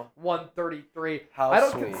 133. How I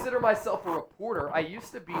don't sweet. consider myself a reporter. I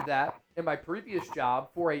used to be that in my previous job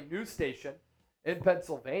for a news station in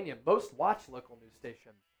Pennsylvania. Most watched local news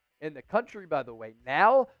station in the country, by the way.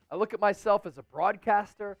 Now I look at myself as a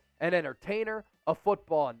broadcaster, an entertainer, a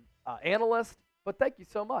football analyst. But thank you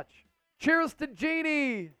so much. Cheers to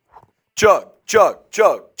Jeannie. Chug, chug,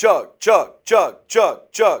 chug, chug, chug, chug,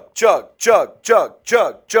 chug, chug, chug, chug, chug,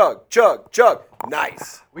 chug, chug, chug, chug.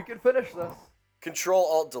 Nice. We can finish this. Control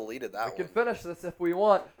Alt deleted that We can one. finish this if we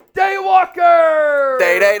want. Day Walker!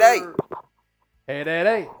 Day, day, day. Hey, day,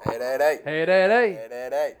 day. Hey, hey, hey. Hey, day, day. Hey, hey,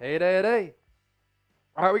 hey. Hey, day, day.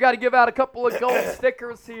 All right, we got to give out a couple of gold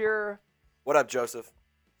stickers here. What up, Joseph?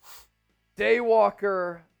 Day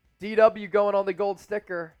Walker, DW going on the gold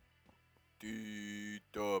sticker.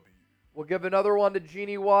 DW. We'll give another one to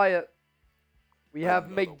Jeannie Wyatt. We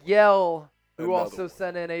have Miguel, who also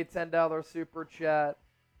sent in a $10 super chat.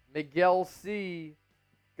 Miguel C.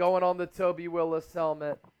 going on the Toby Willis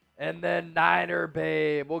helmet. And then Niner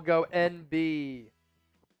Babe. We'll go NB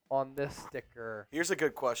on this sticker. Here's a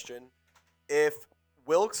good question. If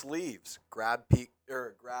Wilkes leaves, grab Pete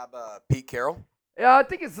Carroll. Yeah, I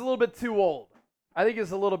think it's a little bit too old. I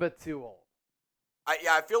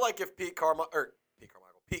feel like if Pete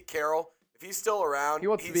Carroll, if he's still around, He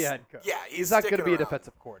wants to be a head coach. Yeah, he's not going to be a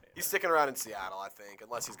defensive coordinator. He's sticking around in Seattle, I think,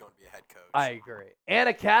 unless he's going to be a head coach. I agree.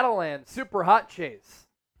 Anna Catalan, super hot Chase.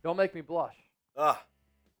 Don't make me blush.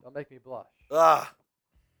 Don't make me blush.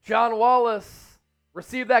 John Wallace,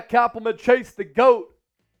 receive that compliment, Chase the GOAT.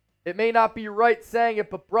 It may not be right saying it,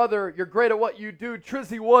 but brother, you're great at what you do.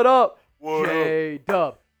 Trizzy, what up?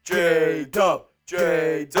 J-Dub. J-Dub.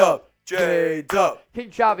 J-Dub. J-Dub.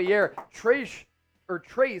 King Xavier,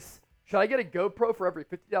 Trace, should I get a GoPro for every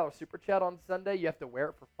 $50 super chat on Sunday? You have to wear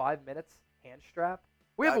it for 5 minutes, hand strap.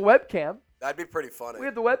 We have a webcam. That'd be pretty funny. We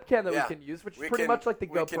have the webcam that we can use, which is pretty much like the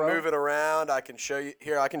GoPro. We can move it around. I can show you.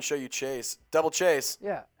 Here, I can show you Chase. Double Chase.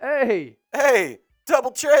 Yeah. Hey. Hey,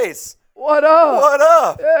 double Chase. What up? What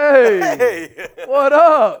up? Hey. Hey. What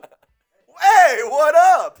up? Hey, what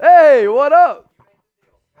up? Hey, what up?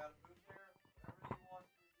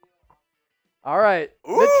 All right.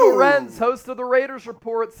 Ooh. Mitchell Renz, host of the Raiders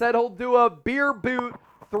Report, said he'll do a beer boot.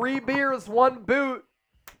 3 beers, 1 boot.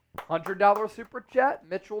 $100 super chat.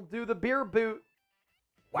 Mitch will do the beer boot.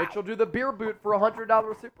 Wow. Mitch will do the beer boot for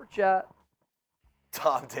 $100 super chat.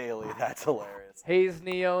 Tom Daly, that's hilarious. Hayes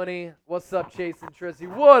Neone, what's up, Chase and Trizzy?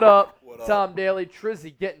 What up? What up? Tom Daly,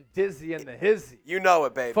 Trizzy getting dizzy in the hizzy. You know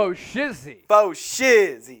it, baby. Faux shizzy. Faux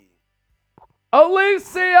shizzy.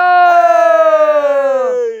 Alicia!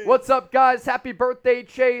 Hey! What's up, guys? Happy birthday,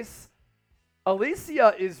 Chase.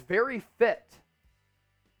 Alicia is very fit.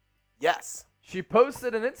 Yes. She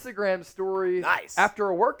posted an Instagram story Nice. after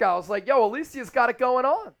a workout. I was like, yo, Alicia's got it going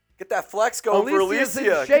on. Get that flex going for Alicia's in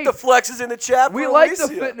Alicia. shape. Get the flexes in the chat for We Alicia. like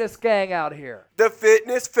the fitness gang out here. The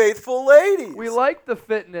fitness faithful ladies. We like the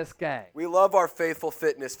fitness gang. We love our faithful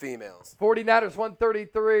fitness females. 49ers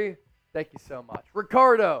 133. Thank you so much.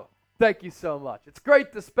 Ricardo, thank you so much. It's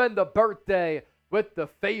great to spend a birthday with the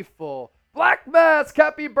faithful. Black Mask,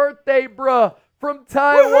 happy birthday, bruh, from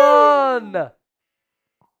Taiwan. Woo-hoo!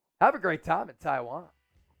 Have a great time in Taiwan.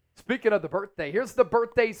 Speaking of the birthday, here's the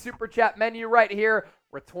birthday super chat menu right here.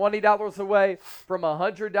 We're $20 away from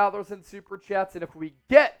 $100 in super chats. And if we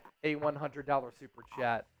get a $100 super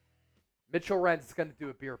chat, Mitchell Renz is going to do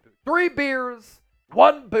a beer boot. 3 beers,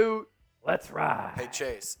 1 boot. Let's ride. Hey,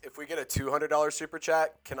 Chase, if we get a $200 super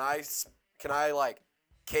chat, can I like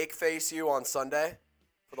cake face you on Sunday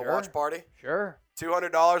for the watch party? Sure.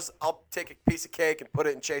 $200, I'll take a piece of cake and put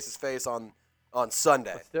it in Chase's face on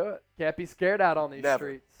Sunday. Let's do it. Can't be scared out on these Never.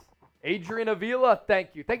 streets. Adrian Avila,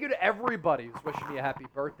 thank you. Thank you to everybody who's wishing me a happy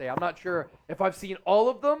birthday. I'm not sure if I've seen all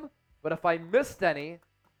of them, but if I missed any,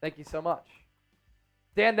 thank you so much.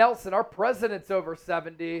 Dan Nelson, our president's over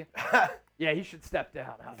 70. Yeah, he should step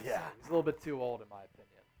down. Yeah. He's a little bit too old, in my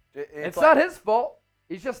opinion. It's not his fault.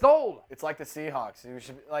 He's just old. It's like the Seahawks. You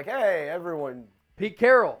should be like, hey, everyone. Pete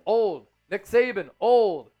Carroll, old. Nick Saban,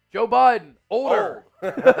 old. Joe Biden, older.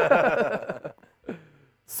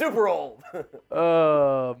 Super old.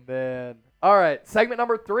 Oh, man. All right, segment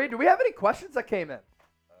number 3. Do we have any questions that came in?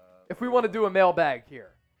 If we want to do a mailbag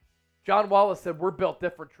here. John Wallace said, we're built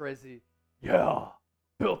different, Tracy. Yeah,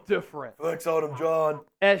 built different. Flex on him, John.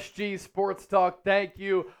 SG Sports Talk, thank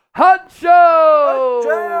you. Huncho!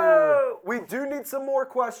 Huncho! We do need some more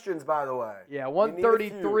questions, by the way. Yeah,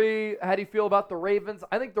 133. How do you feel about the Ravens?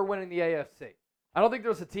 I think they're winning the AFC. I don't think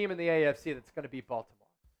there's a team in the AFC that's going to beat Baltimore.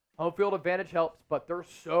 Home field advantage helps, but they're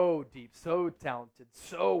so deep, so talented,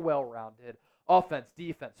 so well-rounded. Offense,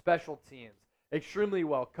 defense, special teams, extremely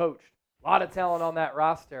well coached. A lot of talent on that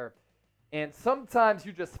roster. And sometimes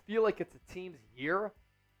you just feel like it's a team's year.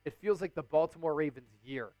 It feels like the Baltimore Ravens'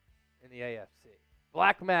 year in the AFC.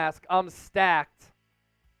 Black Mask, I'm stacked.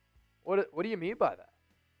 What do you mean by that?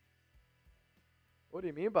 What do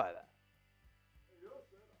you mean by that?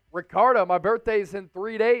 Ricardo, my birthday's in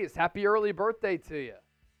 3 days. Happy early birthday to you.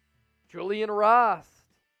 Julian Ross,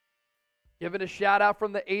 giving a shout out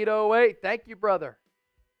from the 808. Thank you, brother.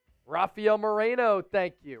 Rafael Moreno,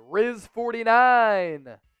 thank you.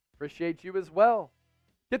 Riz49, appreciate you as well.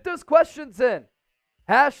 Get those questions in.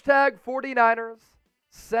 Hashtag 49ers.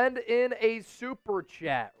 Send in a super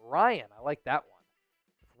chat. Ryan, I like that one.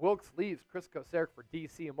 If Wilkes leaves, Chris Kosaric for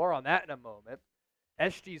DC. More on that in a moment.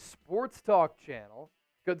 SG Sports Talk channel.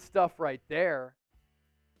 Good stuff right there.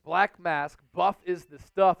 Black Mask, buff is the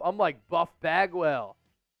stuff. I'm like Buff Bagwell.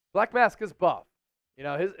 Black Mask is buff. You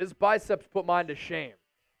know, his biceps put mine to shame.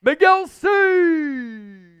 Miguel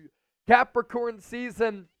C. Capricorn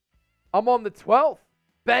season. I'm on the 12th.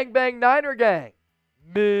 Bang Bang Niner Gang.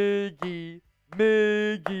 Miggy.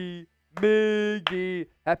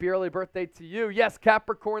 Happy early birthday to you. Yes,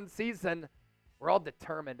 Capricorn season. We're all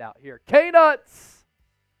determined out here. K-Nuts.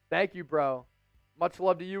 Thank you, bro. Much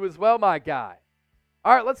love to you as well, my guy.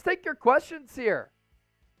 All right, let's take your questions here.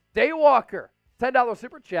 Daywalker, $10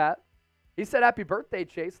 super chat. He said, happy birthday,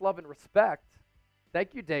 Chase. Love and respect.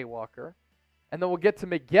 Thank you, Daywalker. And then we'll get to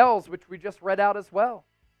Miguel's, which we just read out as well.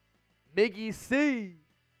 Miggy C.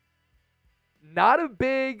 Not a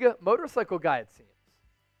big motorcycle guy, it seems.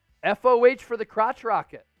 FOH for the crotch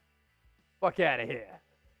rocket. Fuck out of here.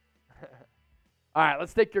 All right,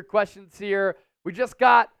 let's take your questions here. We just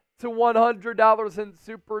got to $100 in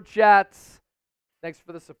super chats. Thanks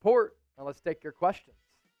for the support. Now let's take your questions.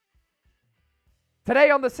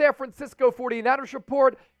 Today on the San Francisco 49ers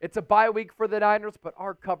Report, it's a bye week for the Niners, but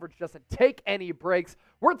our coverage doesn't take any breaks.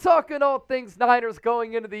 We're talking all things Niners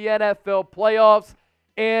going into the NFL playoffs,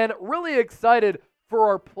 and really excited for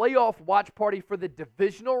our playoff watch party for the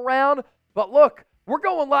divisional round. But look, we're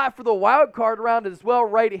going live for the wild card round as well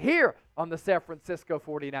right here on the San Francisco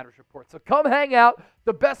 49ers Report. So come hang out.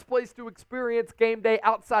 The best place to experience game day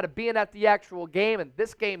outside of being at the actual game, and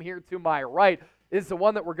this game here to my right is the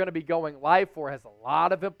one that we're going to be going live for. Has a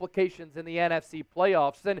lot of implications in the NFC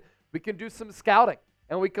playoffs, and we can do some scouting,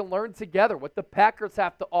 and we can learn together what the Packers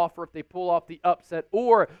have to offer if they pull off the upset,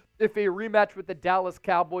 or if a rematch with the Dallas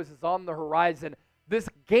Cowboys is on the horizon. This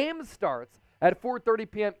game starts at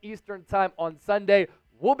 4:30 p.m. Eastern Time on Sunday.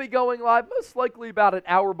 We'll be going live most likely about an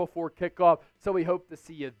hour before kickoff, so we hope to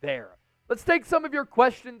see you there. Let's take some of your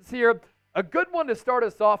questions here. A good one to start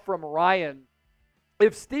us off from Ryan.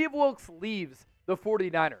 If Steve Wilkes leaves the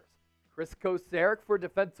 49ers, Chris Kosaric for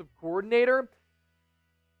defensive coordinator,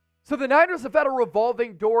 So the Niners have had a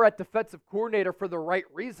revolving door at defensive coordinator for the right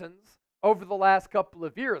reasons over the last couple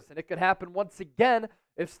of years, and it could happen once again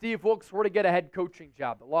if Steve Wilks were to get a head coaching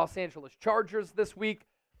job. The Los Angeles Chargers this week,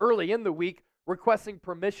 early in the week, requesting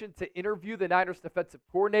permission to interview the Niners defensive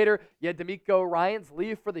coordinator. You had DeMeco Ryans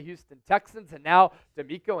leave for the Houston Texans, and now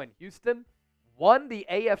DeMeco and Houston won the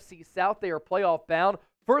AFC South. They are playoff bound.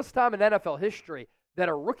 First time in NFL history that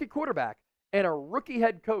a rookie quarterback and a rookie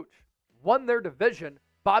head coach won their division.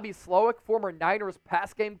 Bobby Slowick, former Niners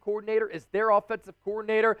pass game coordinator, is their offensive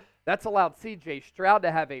coordinator. That's allowed C.J. Stroud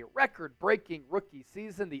to have a record-breaking rookie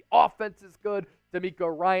season. The offense is good.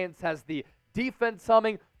 DeMeco Ryans has the defense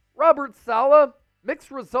humming. Robert Saleh,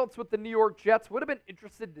 mixed results with the New York Jets. Would have been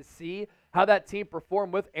interested to see how that team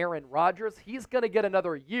performed with Aaron Rodgers. He's going to get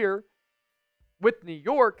another year with New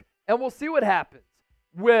York, and we'll see what happens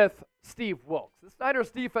with Steve Wilks. The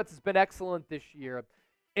Niners defense has been excellent this year.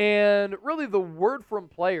 And really the word from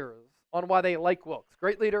players on why they like Wilks.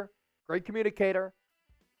 Great leader, great communicator.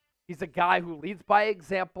 He's a guy who leads by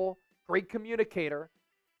example, great communicator.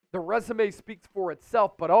 The resume speaks for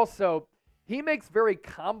itself, but also he makes very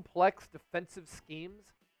complex defensive schemes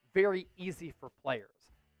very easy for players.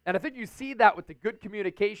 And I think you see that with the good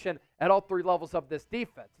communication at all three levels of this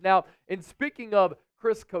defense. Now, in speaking of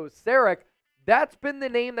Chris Kocurek, that's been the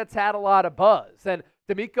name that's had a lot of buzz. And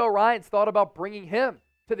DeMeco Ryans thought about bringing him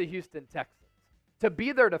to the Houston Texans to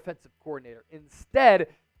be their defensive coordinator. Instead,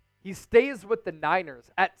 he stays with the Niners.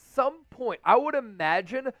 At some point, I would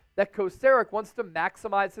imagine that Kocurek wants to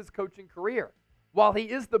maximize his coaching career. While he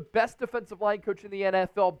is the best defensive line coach in the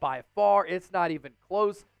NFL by far, it's not even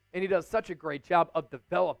close, and he does such a great job of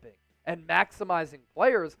developing and maximizing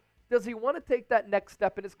players. Does he want to take that next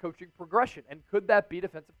step in his coaching progression? And could that be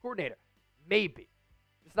defensive coordinator? Maybe.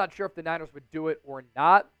 Just not sure if the Niners would do it or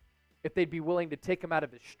not, if they'd be willing to take him out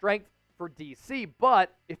of his strength for DC.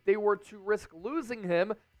 But if they were to risk losing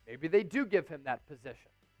him, maybe they do give him that position.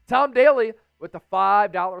 Tom Daly with the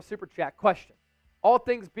 $5 Super Chat question. All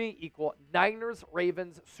things being equal,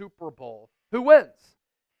 Niners-Ravens Super Bowl. Who wins?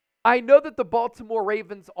 I know that the Baltimore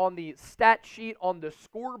Ravens on the stat sheet on the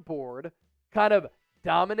scoreboard kind of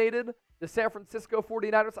dominated the San Francisco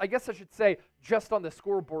 49ers. I guess I should say just on the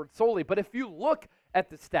scoreboard solely. But if you look at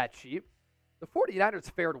the stat sheet, the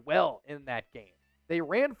 49ers fared well in that game. They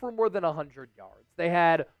ran for more than 100 yards. They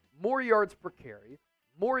had more yards per carry,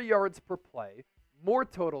 more yards per play, more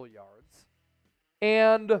total yards.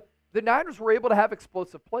 And the Niners were able to have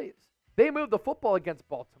explosive plays. They moved the football against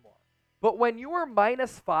Baltimore. But when you were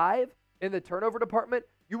 -5 in the turnover department,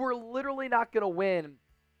 you were literally not going to win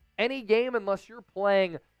any game unless you're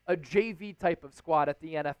playing a JV type of squad at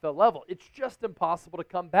the NFL level. It's just impossible to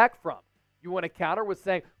come back from. You want to counter with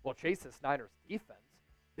saying, well, chase this Niners defense.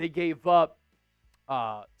 They gave up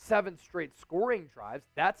 7 straight scoring drives.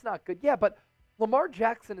 That's not good. Yeah, but Lamar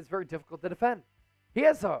Jackson is very difficult to defend. He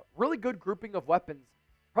has a really good grouping of weapons,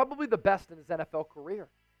 probably the best in his NFL career.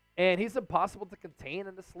 And he's impossible to contain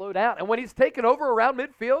and to slow down. And when he's taken over around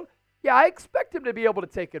midfield, yeah, I expect him to be able to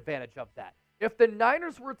take advantage of that. If the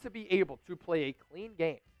Niners were to be able to play a clean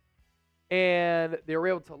game and they were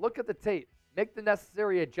able to look at the tape, make the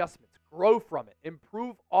necessary adjustments, grow from it,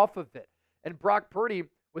 improve off of it, and Brock Purdy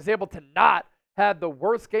was able to not have the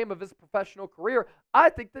worst game of his professional career, I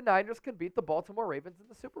think the Niners can beat the Baltimore Ravens in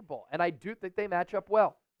the Super Bowl. And I do think they match up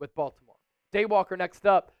well with Baltimore. Daywalker next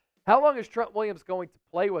up. How long is Trent Williams going to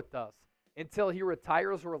play with us until he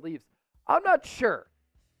retires or leaves? I'm not sure.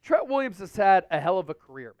 Trent Williams has had a hell of a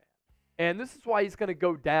career, man. And this is why he's going to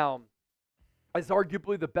go down as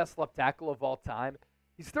arguably the best left tackle of all time.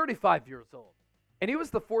 He's 35 years old. And he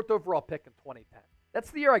was the 4th overall pick in 2010.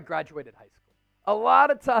 That's the year I graduated high school. A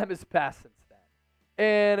lot of time has passed since then.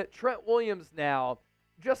 And Trent Williams now,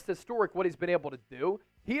 just historic what he's been able to do.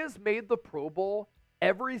 He has made the Pro Bowl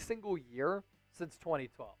every single year since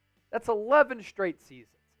 2012. That's 11 straight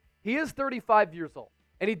seasons. He is 35 years old.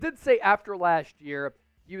 And he did say after last year,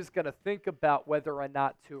 he was going to think about whether or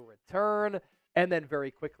not to return. And then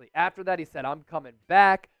very quickly after that, he said, I'm coming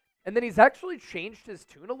back. And then he's actually changed his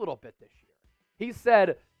tune a little bit this year. He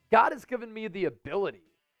said, God has given me the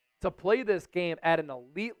ability to play this game at an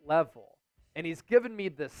elite level. And he's given me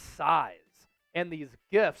this size and these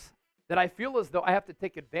gifts that I feel as though I have to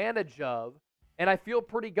take advantage of. And I feel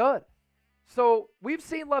pretty good. So we've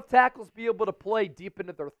seen left tackles be able to play deep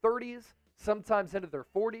into their 30s, sometimes into their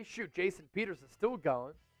 40s. Shoot, Jason Peters is still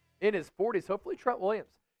going in his 40s. Hopefully Trent Williams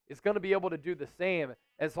is going to be able to do the same.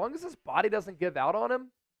 As long as his body doesn't give out on him,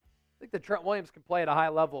 I think that Trent Williams can play at a high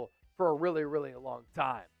level for a really, really long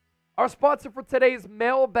time. Our sponsor for today's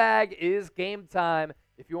mailbag is Game Time.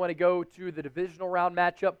 if you want to go to the divisional round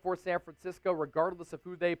matchup for San Francisco, regardless of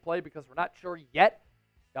who they play, because we're not sure yet,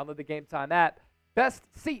 download the Game Time app. Best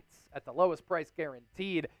seats at the lowest price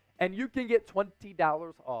guaranteed, and you can get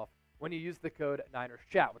 $20 off when you use the code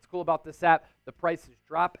NinersChat. What's cool about this app, the prices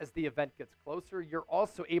drop as the event gets closer. You're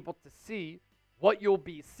also able to see what you'll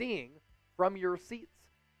be seeing from your seats.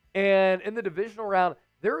 And in the divisional round,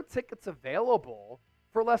 there are tickets available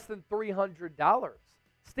for less than $300,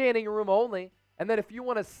 standing room only. And then if you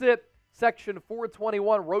want to sit section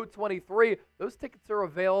 421, row 23, those tickets are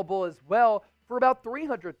available as well for about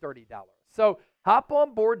 $330. So hop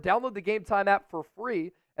on board, download the Game Time app for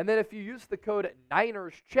free, and then if you use the code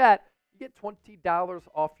NinersChat, you get $20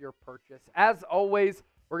 off your purchase. As always,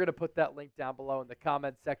 we're going to put that link down below in the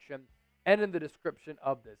comment section and in the description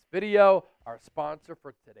of this video. Our sponsor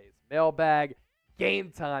for today's mailbag, Game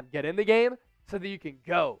Time. Get in the game so that you can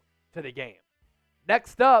go to the game.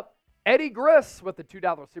 Next up, Eddie Griss with the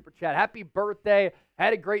 $2 super chat. Happy birthday.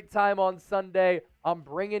 Had a great time on Sunday. I'm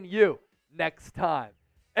bringing you next time.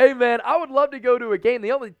 Hey, man, I would love to go to a game.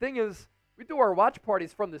 The only thing is we do our watch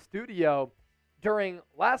parties from the studio. During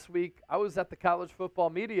last week, I was at the College Football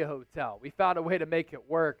Media Hotel. We found a way to make it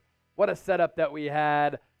work. What a setup that we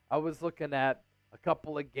had. I was looking at a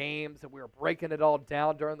couple of games, and we were breaking it all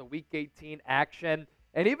down during the Week 18 action.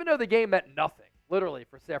 And even though the game meant nothing, literally,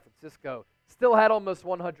 for San Francisco, still had almost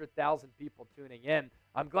 100,000 people tuning in.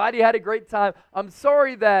 I'm glad you had a great time. I'm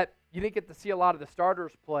sorry that you didn't get to see a lot of the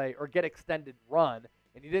starters play or get extended run,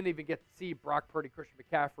 and you didn't even get to see Brock Purdy, Christian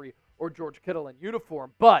McCaffrey, or George Kittle in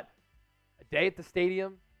uniform. But a day at the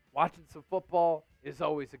stadium, watching some football is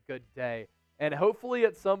always a good day. And hopefully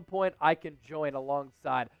at some point I can join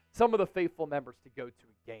alongside some of the faithful members to go to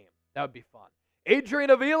a game. That would be fun. Adrian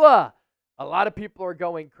Avila. A lot of people are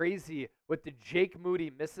going crazy with the Jake Moody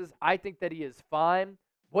misses. I think that he is fine.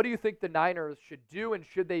 What do you think the Niners should do, and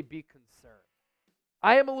should they be concerned?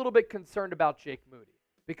 I am a little bit concerned about Jake Moody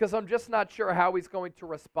because I'm just not sure how he's going to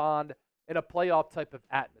respond in a playoff type of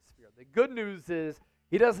atmosphere. The good news is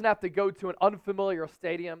he doesn't have to go to an unfamiliar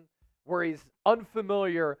stadium where he's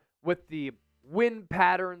unfamiliar with the wind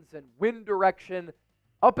patterns and wind direction.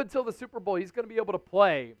 Up until the Super Bowl, he's going to be able to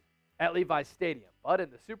play at Levi's Stadium. But in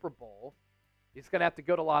the Super Bowl, he's going to have to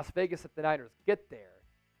go to Las Vegas if the Niners get there.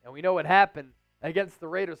 And we know what happened against the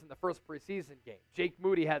Raiders in the first preseason game. Jake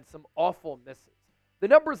Moody had some awful misses. The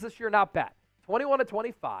numbers this year, not bad. 21 of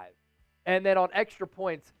 25. And then on extra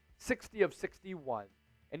points, 60 of 61.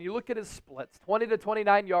 And you look at his splits, 20 to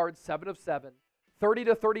 29 yards, 7 of 7. 30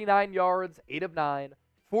 to 39 yards, 8 of 9.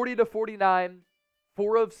 40 to 49,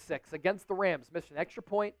 4 of 6. Against the Rams, missed an extra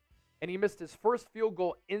point, and he missed his first field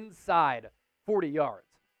goal inside 40 yards.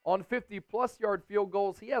 On 50-plus yard field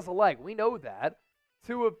goals, he has a leg. We know that.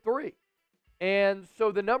 2 of 3. And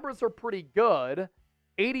so the numbers are pretty good.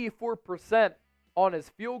 84% on his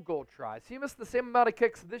field goal tries. He missed the same amount of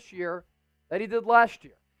kicks this year that he did last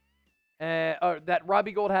year, that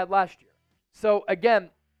Robbie Gould had last year. So, again,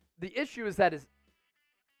 the issue is that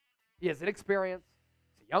he has inexperience.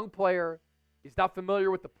 He's a young player. He's not familiar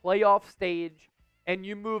with the playoff stage. And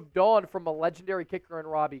you moved on from a legendary kicker in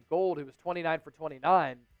Robbie Gould, who was 29 for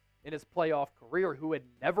 29 in his playoff career, who had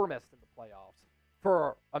never missed in the playoffs,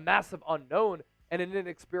 for a massive unknown and an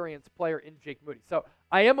inexperienced player in Jake Moody. So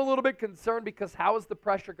I am a little bit concerned because how is the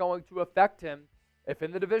pressure going to affect him if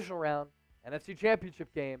in the divisional round, NFC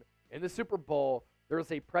Championship game, in the Super Bowl,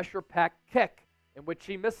 there's a pressure-packed kick in which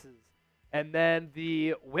he misses, and then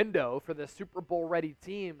the window for the Super Bowl-ready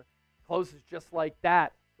team closes just like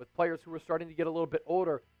that with players who are starting to get a little bit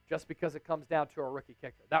older just because it comes down to a rookie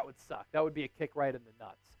kicker. That would suck. That would be a kick right in the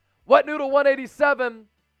nuts. What Noodle 187?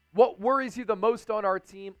 What worries you the most on our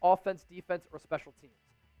team, offense, defense, or special teams?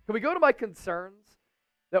 Can we go to my concerns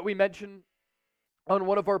that we mentioned on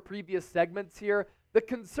one of our previous segments here? The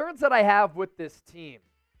concerns that I have with this team,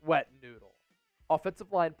 Wet Noodle.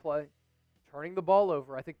 Offensive line play, turning the ball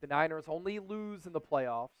over. I think the Niners only lose in the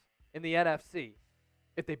playoffs in the NFC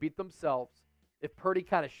if they beat themselves, if Purdy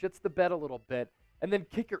kind of shits the bed a little bit, and then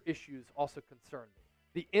kicker issues also concern me.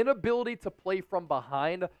 The inability to play from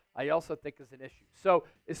behind, I also think is an issue. So,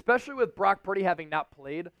 especially with Brock Purdy having not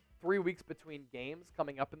played 3 weeks between games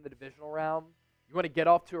coming up in the divisional round, you want to get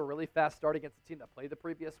off to a really fast start against the team that played the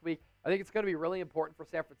previous week. I think it's going to be really important for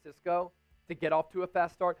San Francisco to get off to a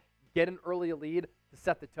fast start, get an early lead to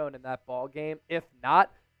set the tone in that ball game. If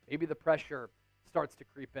not, maybe the pressure starts to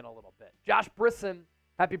creep in a little bit. Josh Brisson,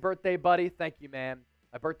 happy birthday, buddy. Thank you, man.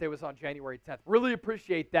 My birthday was on January 10th. Really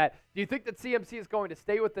appreciate that. Do you think that CMC is going to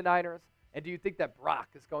stay with the Niners? And do you think that Brock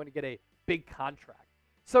is going to get a big contract?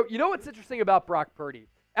 So, you know what's interesting about Brock Purdy?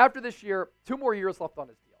 After this year, 2 more years left on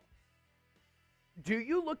his deal. Do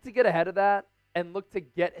you look to get ahead of that and look to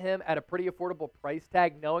get him at a pretty affordable price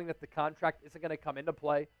tag, knowing that the contract isn't going to come into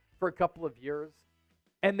play for a couple of years?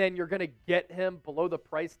 And then you're going to get him below the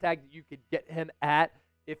price tag that you could get him at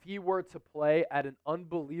if he were to play at an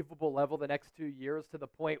unbelievable level the next 2 years, to the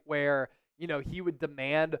point where, he would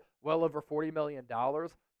demand well over $40 million.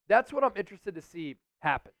 That's what I'm interested to see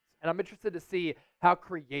happen. And I'm interested to see how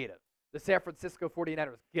creative the San Francisco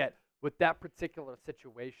 49ers get with that particular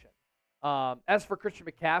situation. As for Christian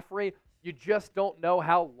McCaffrey, you just don't know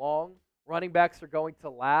how long running backs are going to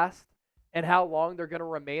last and how long they're going to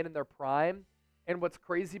remain in their prime. And what's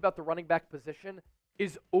crazy about the running back position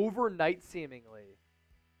is overnight, seemingly,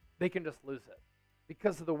 they can just lose it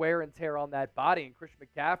because of the wear and tear on that body. And Christian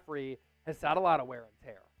McCaffrey has had a lot of wear and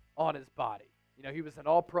tear on his body. He was an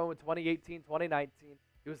All-Pro in 2018, 2019.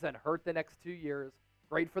 He was then hurt the next 2 years.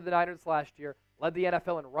 Great for the Niners last year. Led the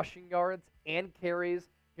NFL in rushing yards and carries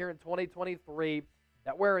here in 2023.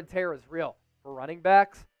 That wear and tear is real for running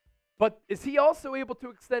backs. But is he also able to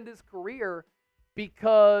extend his career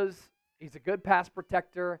because he's a good pass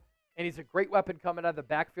protector and he's a great weapon coming out of the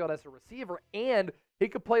backfield as a receiver, and he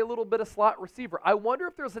could play a little bit of slot receiver? I wonder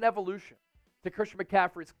if there's an evolution to Christian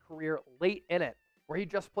McCaffrey's career late in it, where he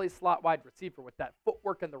just plays slot wide receiver with that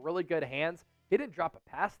footwork and the really good hands. He didn't drop a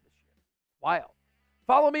pass this year. Wild.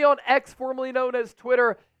 Follow me on X, formerly known as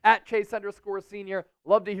Twitter, at Chase_Senior.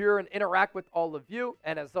 Love to hear and interact with all of you.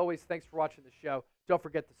 And as always, thanks for watching the show. Don't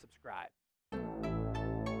forget to subscribe.